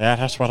like, yeah,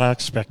 that's what I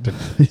expected.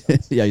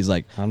 Yeah, he's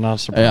like, I'm not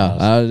surprised. yeah,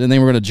 I didn't think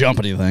we were going to jump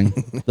anything.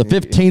 The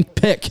 15th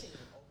pick,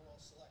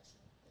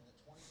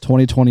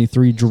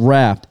 2023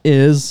 draft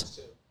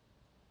is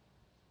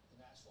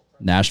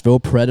Nashville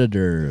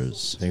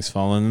Predators. Things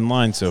falling in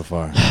line so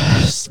far.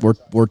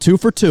 We're 2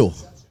 for 2.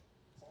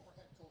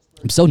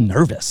 I'm so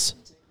nervous.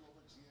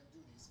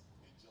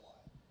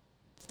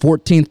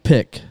 14th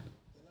pick.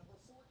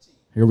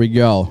 Here we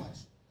go.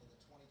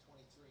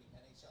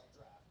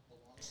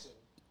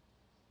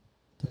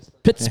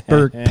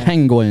 Pittsburgh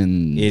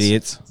Penguins.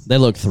 Idiots. They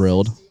look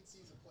thrilled.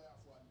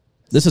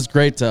 This is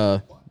great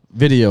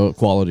video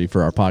quality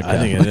for our podcast. I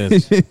think it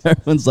is.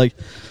 Everyone's like,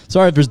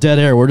 sorry if there's dead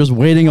air. We're just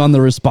waiting on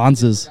the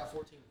responses.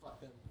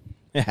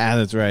 Yeah,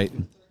 that's right.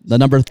 The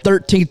number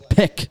 13th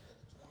pick.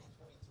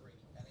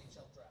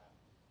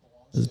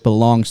 This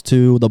belongs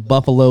to the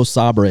Buffalo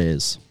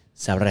Sabres.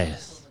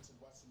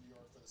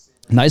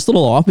 Nice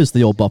little office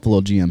the old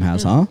Buffalo GM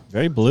has, huh?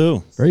 Very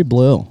blue. Very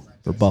blue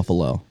for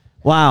Buffalo.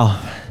 Wow.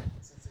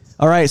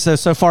 All right, so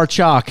far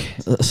chalk.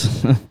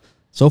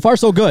 So far,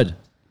 so good.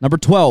 Number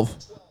 12.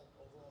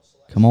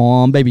 Come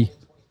on, baby.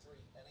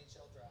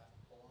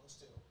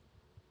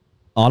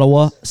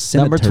 Ottawa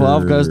Senators. Number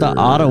 12 goes to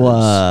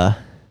Ottawa.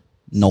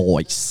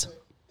 Nice.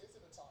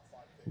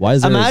 Why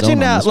is there Imagine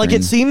that, like,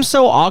 it seems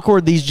so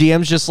awkward, these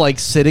GMs just, like,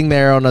 sitting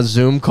there on a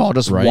Zoom call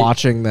just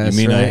watching this.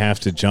 You mean right? I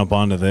have to jump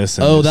onto this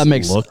and that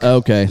makes look?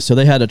 Okay, so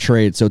they had a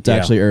trade, so it's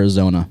actually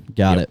Arizona.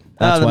 Got it.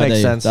 That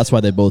makes sense. That's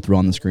why they both were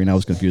on the screen. I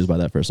was confused by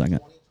that for a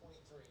second.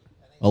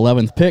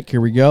 11th pick,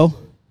 here we go.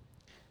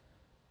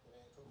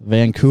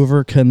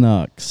 Vancouver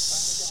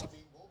Canucks.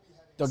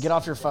 Don't get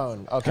off your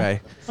phone. Okay.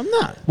 I'm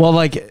not. Well,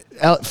 like,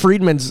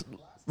 Friedman's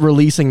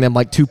releasing them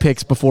like 2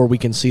 picks before we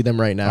can see them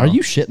right now. Are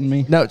you shitting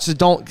me? No, so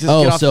don't. Just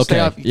get off, stay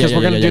off, because we're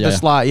going to do the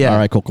slot. Yeah. All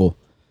right, cool.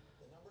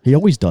 He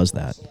always does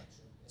that.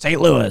 St.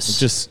 Louis.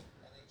 Just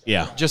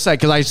say,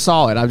 because I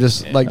saw it. I'm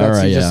just like, all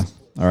right,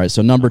 all right,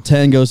 so number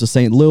 10 goes to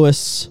St.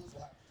 Louis.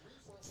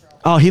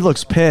 Oh, he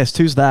looks pissed.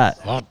 Who's that?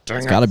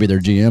 It's got to be their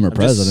GM or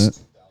president.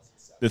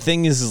 The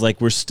thing is like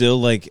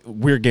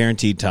we're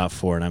guaranteed top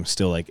 4, and I'm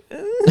still like,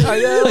 I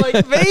know,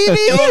 like,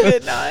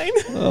 maybe 9.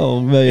 Oh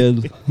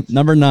man,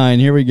 number 9.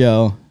 Here we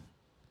go.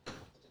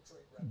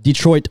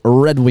 Detroit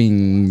Red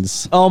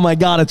Wings. Oh my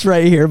God, it's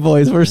right here,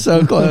 boys. We're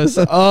so close.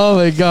 Oh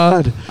my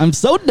God, I'm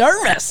so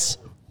nervous.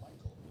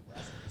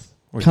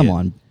 Come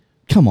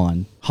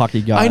on,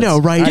 hockey guys. I know,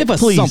 right? Give us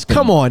please, something.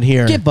 come on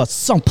here. Give us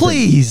something,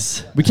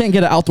 please. We can't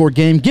get an outdoor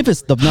game. Give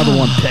us the number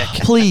 1 pick,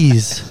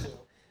 please.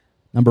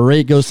 Number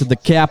 8 goes to the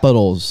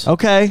Capitals.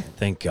 Okay.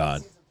 thank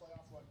God.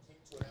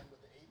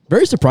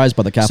 Very surprised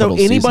by the Capitals.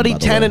 So anybody season,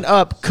 10 and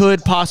up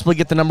could possibly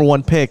get the number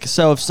 1 pick.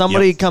 So if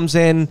somebody comes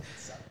in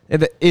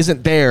that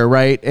isn't there,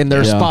 right, in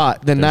their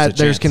spot, then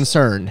there's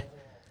concern.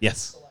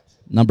 Yes.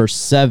 Number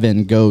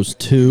 7 goes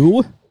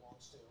to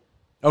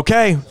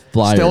Okay.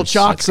 Flyers. Still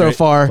chalk That's so great.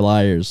 far.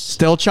 Flyers.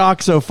 Still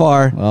chalk so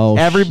far. Oh,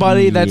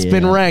 Everybody that's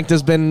been yeah. ranked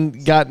has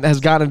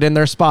gotten it in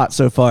their spot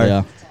so far.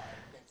 Yeah.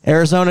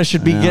 Arizona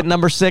should be getting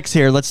number 6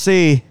 here. Let's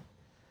see.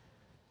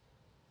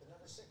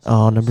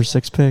 Oh, number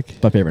 6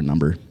 pick. My favorite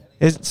number.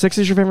 Is 6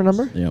 is your favorite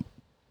number? Yep.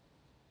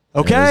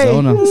 Okay.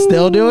 Arizona.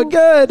 Still doing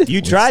good.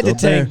 You tried to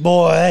still there. tank,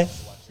 boy.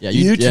 Yeah,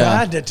 You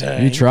tried to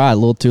tank. You tried a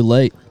little too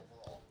late.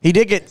 He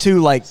did get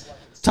 2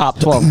 top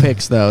 12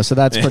 picks though, so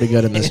that's pretty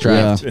good in this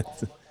draft. Yeah.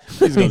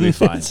 He's going to be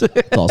fine.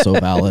 It's also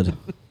valid.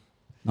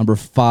 Number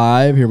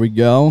 5. Here we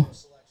go.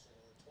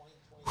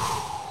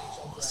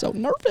 So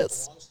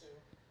nervous.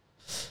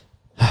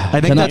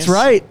 I think that's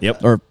right.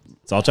 Yep. Or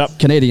It's all chopped.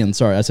 Canadians.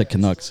 Sorry, I said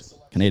Canucks.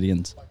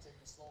 Canadians.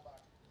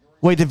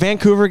 Wait, did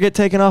Vancouver get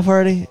taken off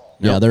already?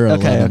 Yeah, they're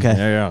Okay, 11. okay.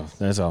 There you go.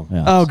 That's all.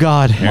 Yeah. Oh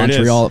God. There it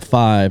Montreal is. at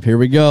 5. Here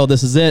we go.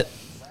 This is it.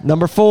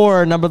 Number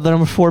 4, the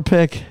number 4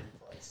 pick.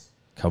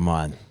 Come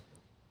on.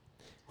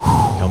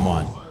 Come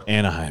on.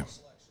 Anaheim.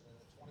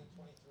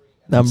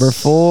 Number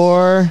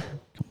 4.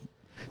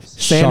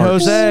 San Sharks.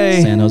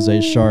 Jose. San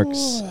Jose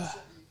Sharks.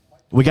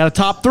 We got a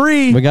top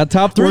 3. We got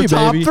top 3, We're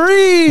top baby.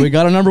 3. We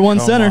got a number 1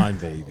 Come center. on,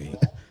 baby.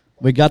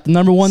 We got the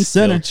number 1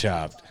 Still center.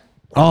 chopped.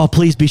 Oh,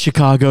 please be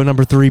Chicago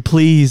number 3,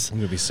 please. I'm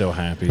going to be so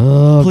happy.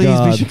 Oh, Please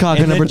God. be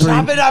Chicago number 3.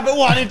 it up at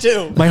 1 and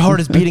 2. My heart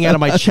is beating out of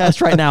my chest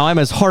right now. I'm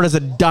as hard as a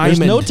diamond.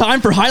 There's no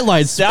time for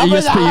highlights, Stop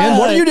it. ESPN.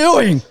 What are you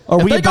doing? Are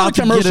If we they go about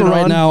to to get commercial it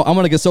right on? now, I'm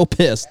going to get so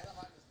pissed.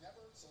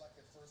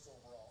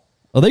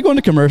 Are they going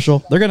to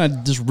commercial? They're going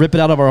to just rip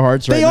it out of our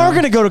hearts right They now. are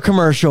going to go to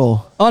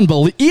commercial.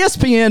 Unbelievable.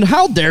 ESPN,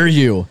 how dare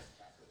you?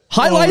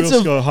 Highlights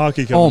of...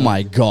 hockey Oh,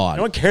 my No God.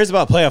 one cares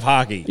about playoff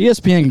hockey.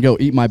 ESPN can go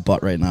eat my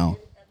butt right now.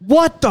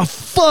 What the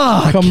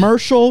fuck?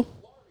 Commercial?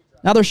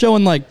 Now they're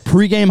showing, like,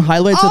 pregame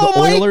highlights of the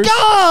Oilers.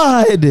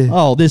 Oh my God.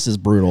 Oh, this is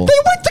brutal. They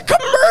went to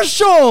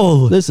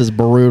commercial. This is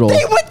brutal.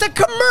 They went to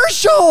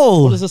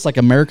commercial. What is this, like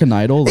American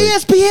Idol? Like,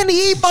 ESPN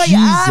eat my Jesus.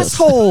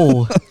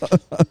 asshole.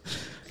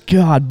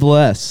 God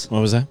bless. What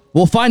was that?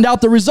 We'll find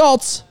out the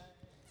results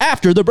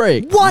after the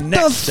break What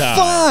Next the time.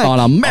 fuck? on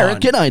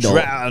American Idol.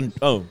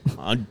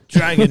 On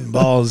Dragon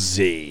Ball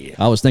Z.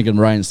 I was thinking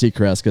Ryan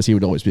Seacrest because he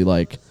would always be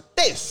like,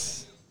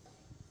 This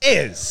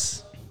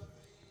is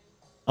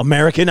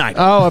American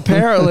Idol. Oh,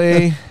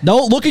 apparently. "No,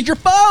 look at your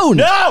phone."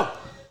 No!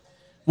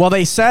 Well,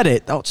 they said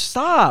it. Oh,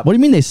 stop. What do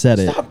you mean they said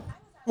it?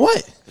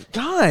 What?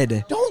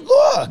 God. Don't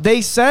look.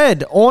 They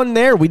said on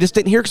there, we just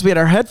didn't hear because we had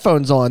our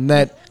headphones on,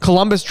 that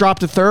Columbus dropped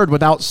to 3rd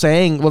without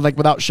saying, well, like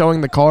without showing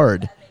the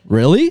card.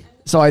 Really?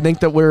 So I think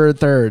that we're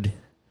 3rd.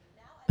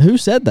 Who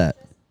said that?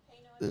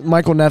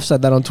 Michael Neff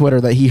said that on Twitter,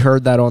 that he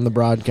heard that on the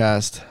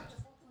broadcast.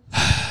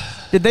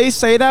 Did they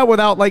say that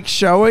without like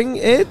showing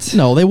it?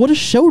 No, they would have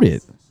showed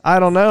it. I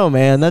don't know,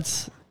 man.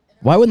 That's,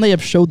 Why wouldn't they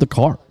have showed the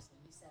car?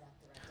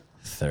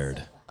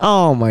 Third.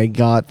 oh my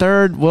God.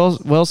 3rd,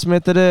 Will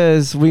Smith it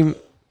is.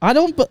 I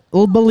don't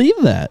believe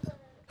that.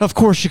 Of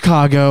course,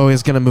 Chicago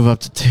is going to move up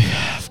to 2.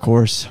 Of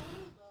course.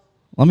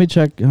 Let me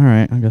check. All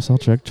right, I guess I'll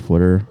check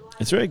Twitter.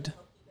 It's rigged.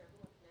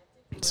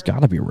 It's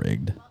got to be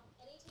rigged.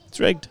 It's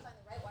rigged.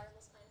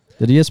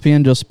 Did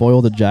ESPN just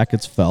spoil the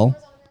Jackets fell?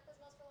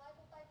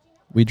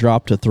 We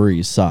dropped to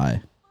 3.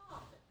 Sigh.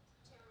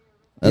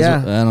 Yeah.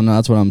 I don't know.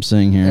 That's what I'm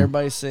seeing here.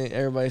 Everybody's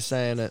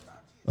saying it.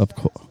 Of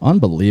course.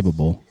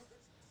 Unbelievable.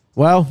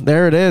 Well,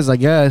 there it is, I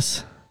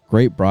guess.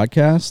 Great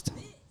broadcast.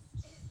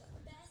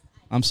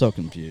 I'm so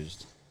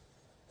confused.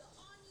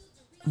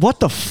 What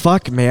the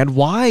fuck, man?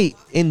 Why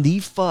in the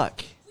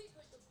fuck?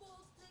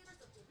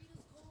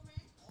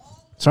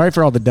 Sorry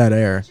for all the dead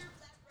air.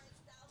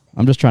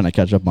 I'm just trying to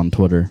catch up on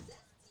Twitter.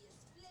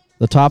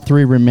 The top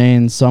 3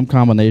 remain some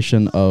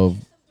combination of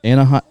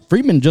Anaheim.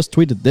 Friedman just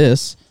tweeted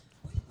this.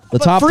 The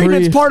But top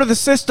Friedman's 3. part of the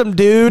system,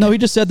 dude. No, he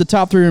just said the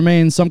top 3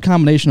 remain some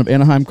combination of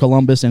Anaheim,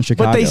 Columbus, and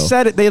Chicago. But they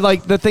said it. They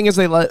like the thing is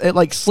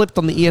it slipped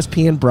on the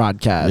ESPN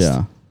broadcast.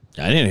 Yeah.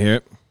 I didn't hear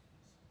it.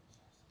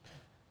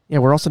 Yeah,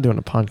 we're also doing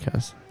a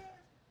podcast.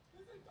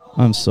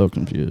 I'm so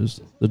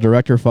confused. The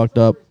director fucked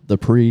up the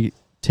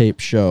pre-tape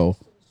show.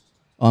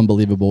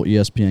 Unbelievable.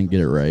 ESPN, get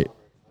it right.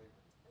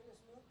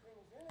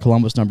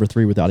 Columbus number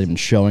 3 without even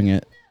showing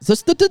it. It's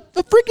just the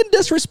freaking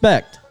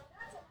disrespect.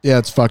 Yeah,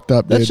 it's fucked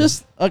up, That's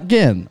just,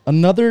 again,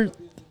 another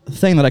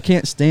thing that I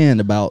can't stand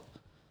about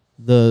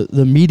the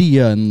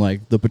media and,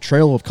 like, the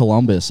portrayal of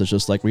Columbus. It's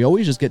just, like, we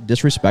always just get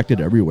disrespected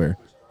everywhere.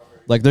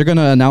 Like, they're going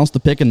to announce the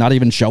pick and not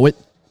even show it.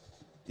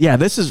 Yeah,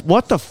 this is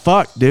what the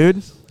fuck,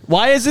 dude.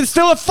 Why is it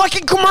still a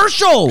fucking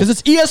commercial? Because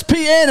it's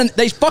ESPN and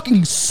they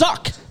fucking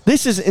suck.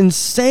 This is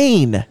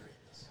insane.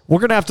 We're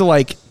gonna have to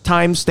like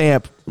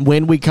timestamp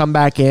when we come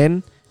back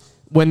in,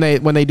 when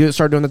they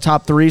start doing the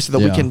top 3, so that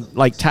we Yeah. can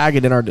like tag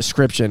it in our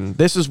description.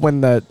 This is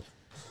when our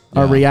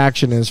Yeah.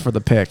 reaction is for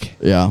the pick.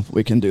 Yeah,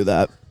 we can do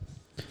that.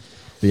 But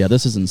yeah,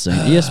 this is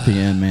insane.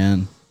 ESPN,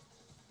 man.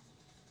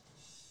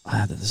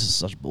 This is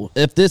such bull.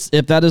 If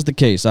that is the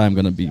case, I'm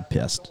gonna be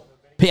pissed.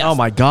 Oh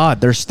my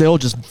God, they're still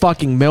just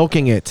fucking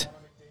milking it.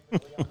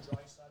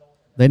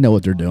 They know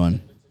what they're doing.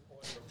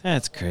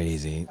 That's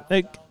crazy.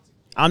 Like,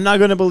 I'm not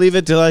going to believe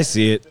it till I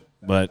see it,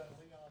 but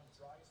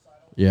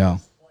Yeah.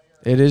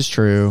 It is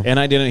true. And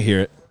I didn't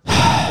hear it.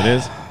 It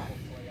is?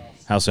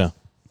 How so?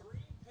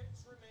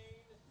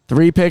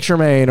 3 picks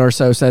remain, or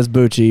so says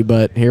Bucci,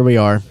 but here we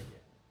are.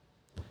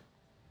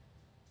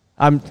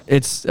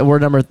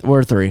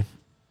 We're 3.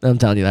 I'm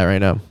telling you that right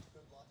now.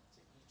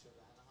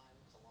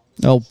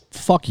 Oh,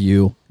 fuck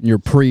you. Your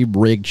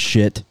pre-rigged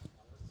shit.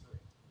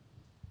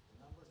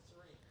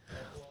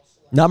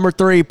 Number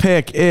 3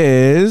 pick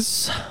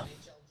is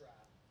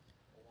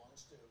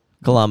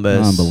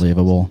Columbus.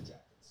 Unbelievable.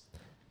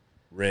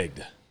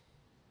 Rigged.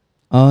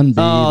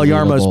 Unbelievable. Oh,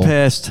 Yarmo's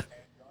pissed.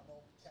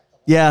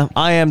 Yeah,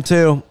 I am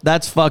too.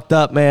 That's fucked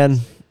up, man.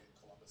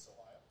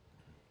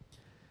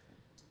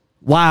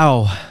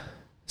 Wow.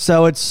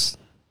 So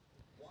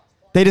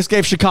they just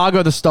gave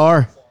Chicago the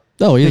star.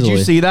 Oh, easily. Did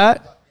you see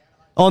that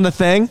on the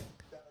thing?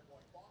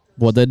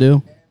 What'd they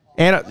do?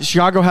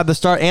 Chicago had the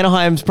star.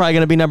 Anaheim's probably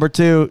going to be number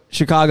 2.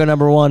 Chicago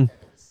number 1.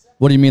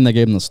 What do you mean they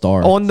gave him the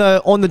star? On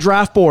the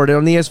draft board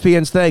on the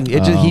ESPN's thing.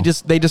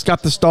 They just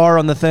got the star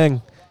on the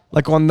thing,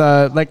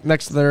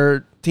 next to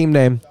their team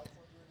name.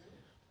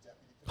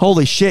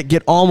 Holy shit!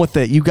 Get on with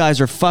it. You guys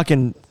are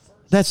fucking.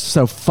 That's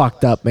so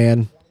fucked up,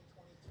 man.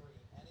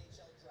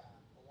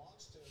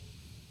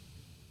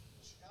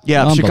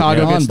 Yeah,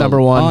 Chicago gets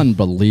number 1.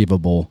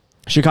 Unbelievable.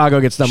 Chicago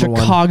gets number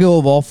 1. Chicago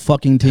of all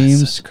fucking teams.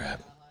 That's such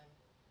crap.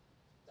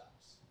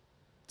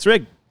 It's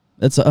rigged.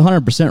 It's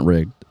 100%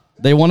 rigged.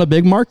 They won a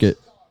big market.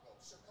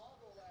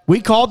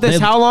 We called this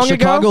how long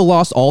Chicago ago?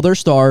 lost all their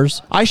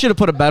stars. I should have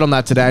put a bet on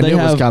that today. I They knew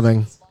it was have-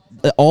 coming.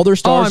 All their Oh,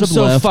 stars I'm have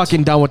so left.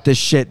 fucking done with this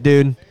shit,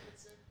 dude.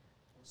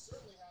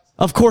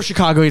 Of course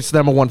Chicago gets the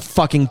number 1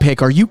 fucking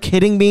pick. Are you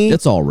kidding me?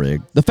 It's all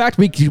rigged. The fact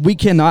we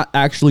cannot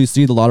actually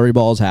see the lottery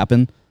balls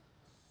happen.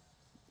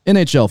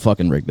 NHL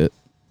fucking rigged it.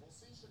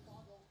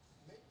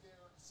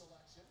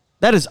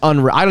 That is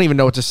unreal. I don't even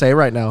know what to say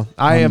right now.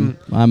 I'm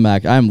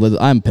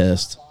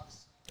pissed.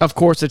 Of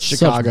course it's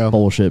Chicago. Such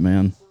bullshit,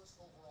 man.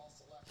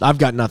 I've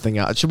got nothing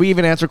else. Should we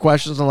even answer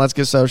questions on Let's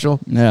Get Social?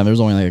 Yeah, there's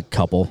only like a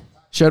couple.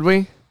 Should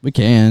we? We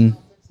can.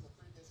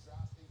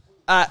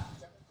 I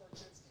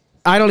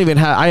don't even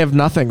have. I have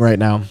nothing right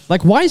now.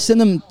 Like, why send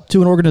them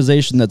to an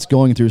organization that's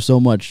going through so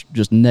much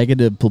just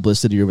negative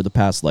publicity over the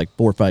past like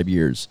 4 or 5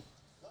 years?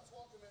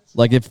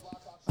 Like,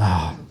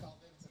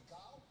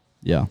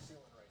 yeah,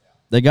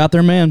 they got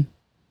their man.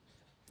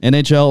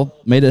 NHL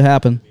made it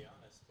happen.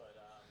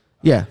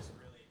 Yeah.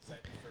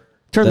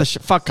 Turn the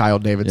fuck Kyle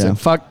Davidson. Yeah.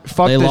 Fuck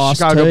They the lost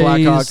Chicago Taves,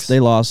 Blackhawks. They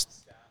lost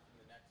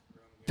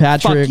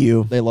Patrick. Fuck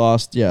you. They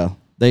lost. Yeah,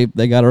 they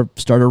got to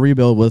start a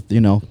rebuild with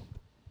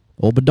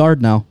old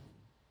Bedard now.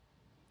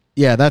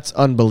 Yeah, that's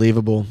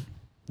unbelievable.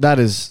 That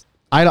is.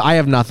 I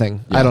have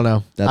nothing. Yeah, I don't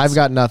know. that's- I've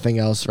got nothing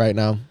else right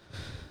now.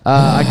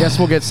 I guess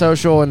we'll get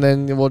social and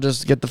then we'll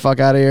just get the fuck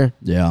out of here.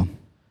 Yeah,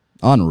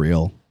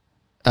 unreal.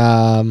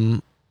 Yeah,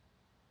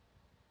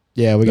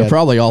 we They're got.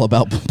 probably all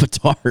about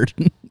Bedard.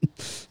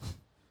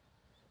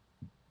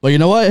 But you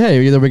know what?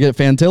 Hey, either we get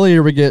Fantilli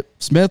or we get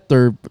Smith,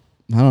 or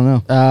I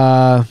don't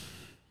know.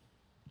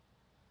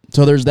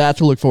 So there's that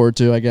to look forward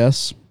to, I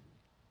guess.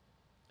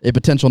 A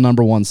potential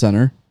number 1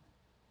 center.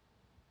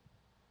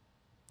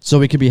 So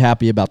we could be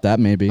happy about that,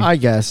 maybe. I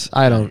guess.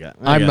 I don't. I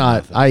I'm got not.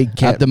 nothing. I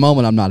can't. At the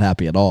moment, I'm not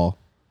happy at all.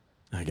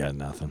 I got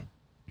nothing.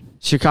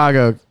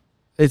 Chicago.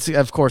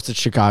 Of course it's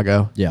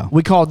Chicago. Yeah.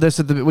 We called this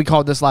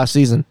last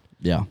season.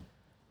 Yeah.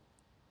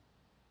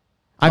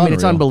 I mean,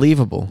 it's Unreal.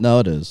 unbelievable. No,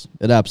 it is.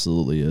 It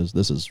absolutely is.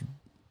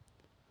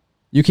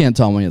 You can't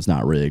tell me it's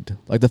not rigged.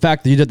 Like the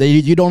fact that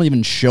you don't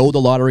even show the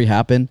lottery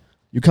happen.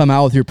 You come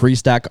out with your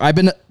pre-stack. I've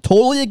been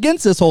totally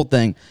against this whole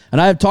thing.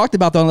 And I have talked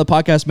about that on the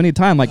podcast many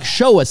times. Like,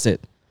 show us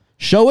it.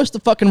 Show us the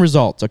fucking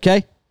results,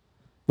 okay?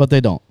 But they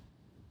don't.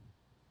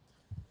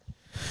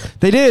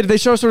 They did. They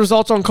show us the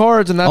results on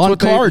cards, and that's On what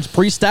cards,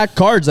 pre-stacked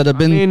cards that have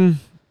been... I mean,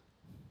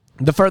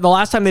 the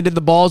last time they did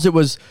the balls, it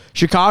was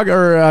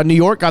Chicago or New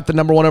York got the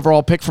number 1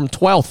 overall pick from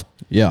 12th.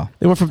 yeah.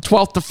 They went from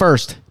 12th to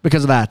 1st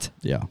because of that.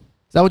 Yeah.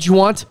 Is that what you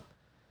want?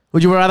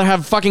 Would you rather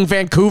have fucking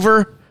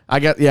Vancouver?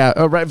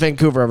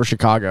 Vancouver over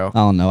Chicago. I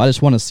don't know. I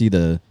just want to see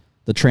the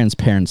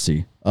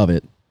transparency of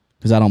it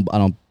because I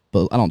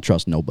don't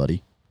trust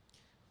nobody.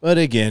 But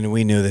again,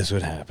 we knew this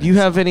would happen. You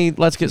have any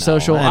Let's Get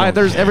Social? I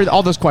don't care.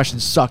 All those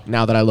questions suck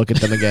now that I look at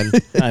them again.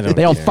 I don't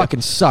They all care.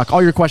 fucking suck.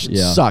 All your questions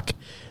Yeah. suck.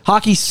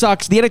 Hockey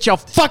sucks. The NHL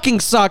fucking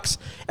sucks.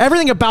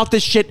 Everything about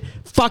this shit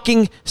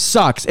fucking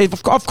sucks.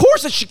 Of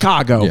course it's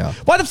Chicago. Yeah.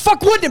 Why the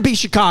fuck wouldn't it be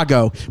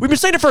Chicago? We've been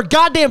saying it for a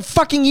goddamn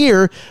fucking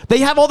year. They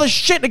have all this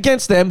shit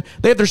against them.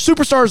 They have their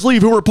superstars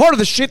leave who were part of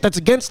the shit that's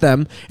against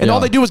them. And Yeah. all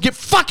they do is get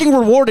fucking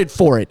rewarded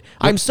for it.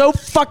 I'm so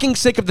fucking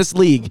sick of this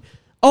league.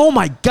 Oh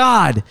my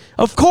God.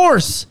 Of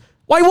course.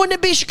 Why wouldn't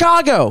it be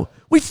Chicago?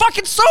 We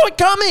fucking saw it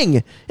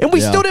coming. And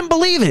we Yeah. still didn't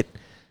believe it.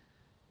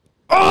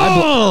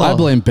 I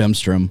blame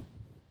Bemstrom.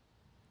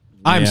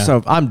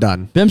 I'm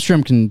done.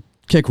 Bemstrom can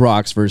kick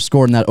rocks for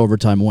scoring that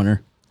overtime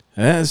winner.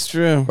 That's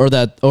true. Or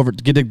that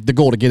get the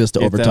goal to get us to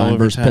Get that overtime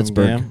versus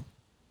Pittsburgh. game.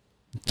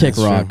 Kick That's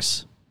true.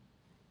 rocks.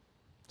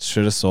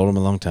 Should have sold him a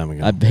long time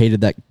ago. I've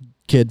hated that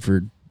kid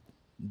for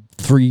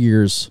 3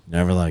 years.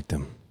 Never liked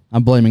him.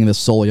 I'm blaming this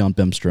solely on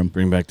Bimstrom.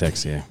 Bring back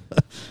Texier.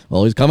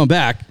 Well, he's coming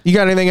back. You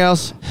got anything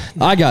else?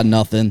 I got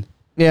nothing.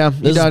 Yeah,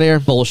 you This done is here?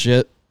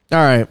 bullshit. All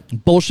right.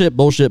 Bullshit.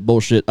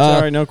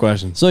 Sorry, no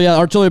questions. So, yeah,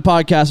 Artillery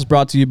Podcast is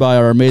brought to you by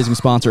our amazing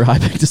sponsor, High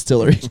Bank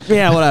Distillery.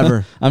 Yeah,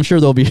 whatever. I'm sure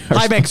they'll be...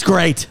 High Bank's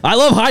great. I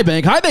love High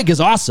Bank. High Bank is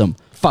awesome.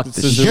 Fuck This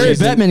this is shit. Gary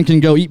reason- Bettman can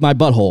go eat my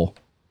butthole.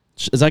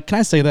 Can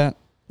I say that?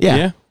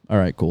 Yeah. All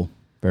right, cool.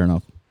 Fair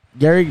enough.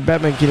 Gary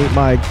Bettman can eat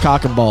my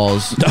cock and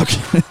balls.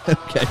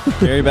 Okay.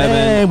 Gary Bettman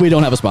And we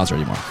don't have a sponsor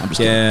anymore. I'm just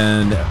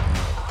kidding.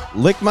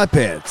 can lick my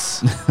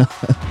pits.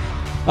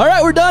 All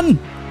right, we're done.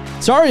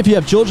 Sorry if you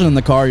have children in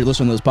the car, you're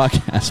listening to this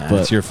podcast.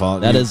 But It's your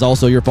fault. That is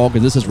also your fault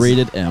because this is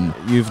rated M.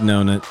 You've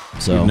known it.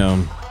 So- You've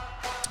known.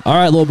 All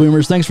right, little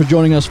boomers, thanks for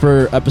joining us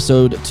for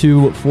episode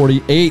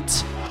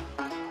 248.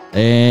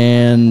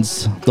 And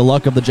the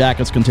luck of the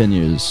Jackets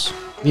continues.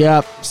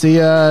 Yeah. See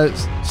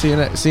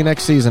you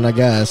next season, I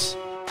guess.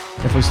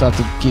 If we still have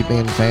to keep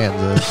being fans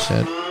of this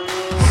shit.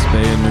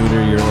 Spay and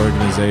neuter your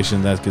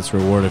organization that gets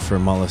rewarded for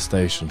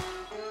molestation.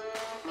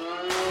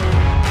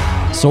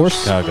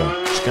 Source?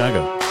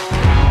 Chicago.